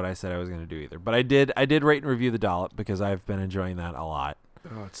do what I said I was going to do either. But I did rate and review The Dollop because I've been enjoying that a lot.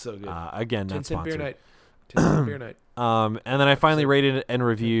 Oh, it's so good. Again, not sponsored. Beer night. And then I finally rated and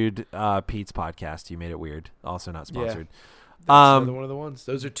reviewed Pete's podcast. You Made It Weird. Also not sponsored. That's another one of the ones.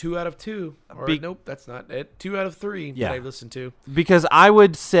 Those are 2 out of 2. Or nope, that's not it. 2 out of 3 that I've listened to. Because I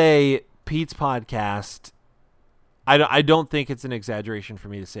would say Pete's podcast, I don't think it's an exaggeration for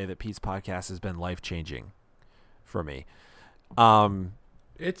me to say that Pete's podcast has been life-changing for me.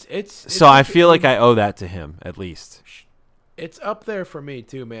 It's so I feel like I owe that to him, at least. It's up there for me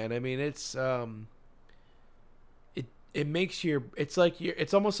too, man. I mean, it's it makes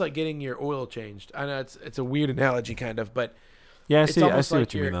it's almost like getting your oil changed. I know it's a weird analogy kind of, but yeah, I see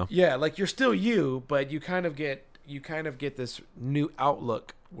what you mean though. Yeah, like you're still you, but you kind of get this new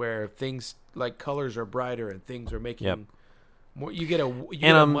outlook where things like colors are brighter and things are making more. You get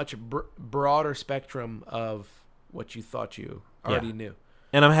a much broader spectrum of what you thought you already knew.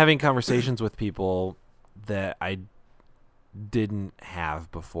 And I'm having conversations with people that I didn't have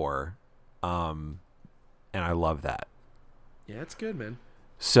before. And I love that. Yeah, it's good, man.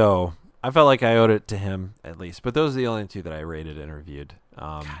 So I felt like I owed it to him at least. But those are the only two that I rated and reviewed.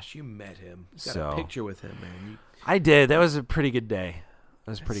 Gosh, you met him. You got a picture with him, man. I did. That was a pretty good day.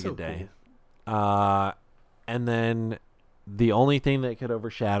 That was a pretty good day. Cool. And then the only thing that could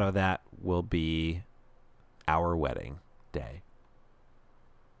overshadow that will be our wedding day.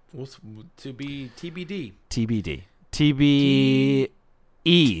 Well, to be TBD. TBD. TBE.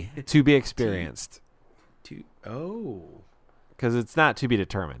 To be experienced. Because it's not to be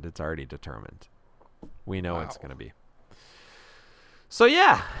determined. It's already determined. We know it's going to be. So,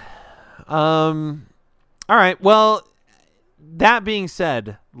 yeah. All right. Well, that being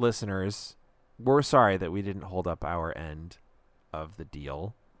said, listeners, we're sorry that we didn't hold up our end of the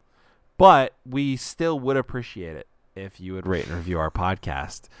deal. But we still would appreciate it if you would rate and review our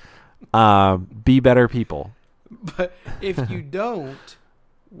podcast. Be better people. But if you don't,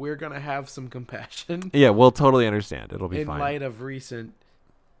 we're going to have some compassion. Yeah, we'll totally understand. It'll be in fine. In light of recent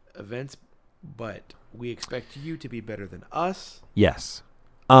events, but we expect you to be better than us. Yes.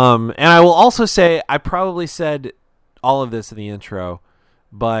 And I will also say, I probably said all of this in the intro,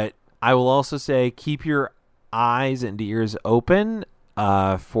 but I will also say keep your eyes and ears open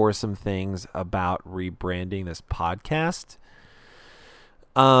for some things about rebranding this podcast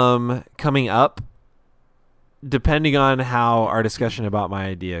coming up, depending on how our discussion about my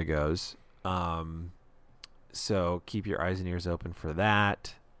idea goes. So keep your eyes and ears open for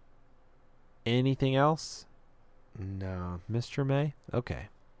that. Anything else? No. Mr. May? Okay.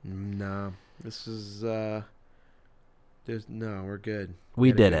 No. This is we're good.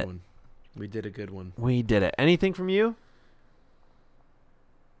 We did it. We did a good one. We did it. Anything from you?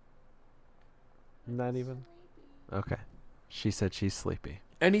 Not even? Okay. She said she's sleepy.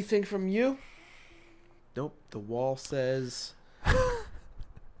 Anything from you? Nope. The wall says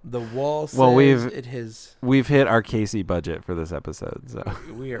we've hit our Casey budget for this episode, so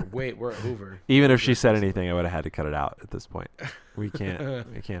we're over. Even if she said anything, I would have had to cut it out at this point. We can't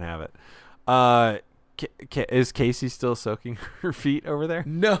have it. Is Casey still soaking her feet over there?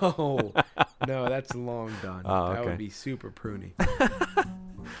 No, that's long done. Oh, okay. That would be super pruny.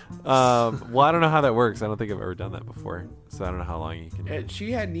 Well, I don't know how that works. I don't think I've ever done that before, so I don't know how long you can do it.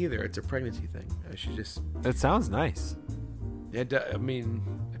 She had neither. It's a pregnancy thing. It sounds nice. I mean,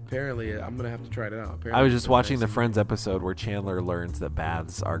 apparently, I'm gonna have to try it out. Apparently, I was just watching the Friends episode where Chandler learns that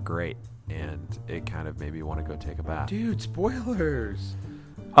baths are great, and it kind of made me want to go take a bath. Dude, spoilers.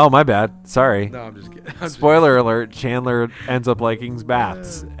 Oh, my bad. Sorry. No, I'm just kidding. Spoiler alert, Chandler ends up liking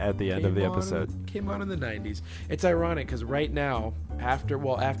baths at the end of the episode. Came out in the 90s. It's ironic because right now, after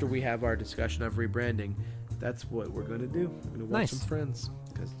we have our discussion of rebranding, that's what we're going to do. We're going to watch some Friends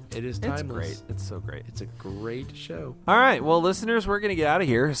because it is timeless. It's great. It's so great. It's a great show. All right. Well, listeners, we're going to get out of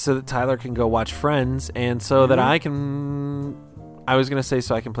here so that Tyler can go watch Friends and so that I can... I was going to say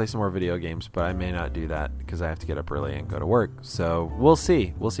so I can play some more video games, but I may not do that because I have to get up early and go to work. So we'll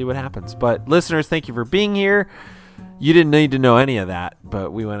see. We'll see what happens. But listeners, thank you for being here. You didn't need to know any of that,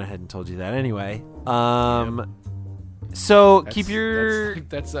 but we went ahead and told you that anyway. So keep your...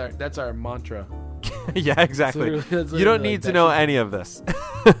 That's our mantra. Yeah, exactly. You don't need to know any of this.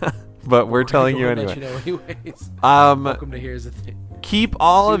 But we're telling you anyway. Anyways. Welcome to Here's the Thing. Keep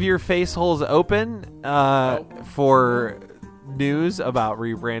all of your face holes open for... news about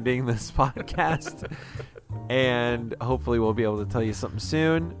rebranding this podcast, and hopefully we'll be able to tell you something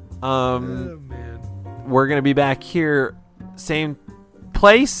soon. We're gonna be back here, same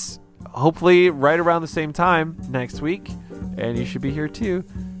place, hopefully right around the same time next week, and you should be here too.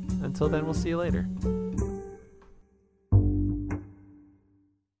 Until then, we'll see you later.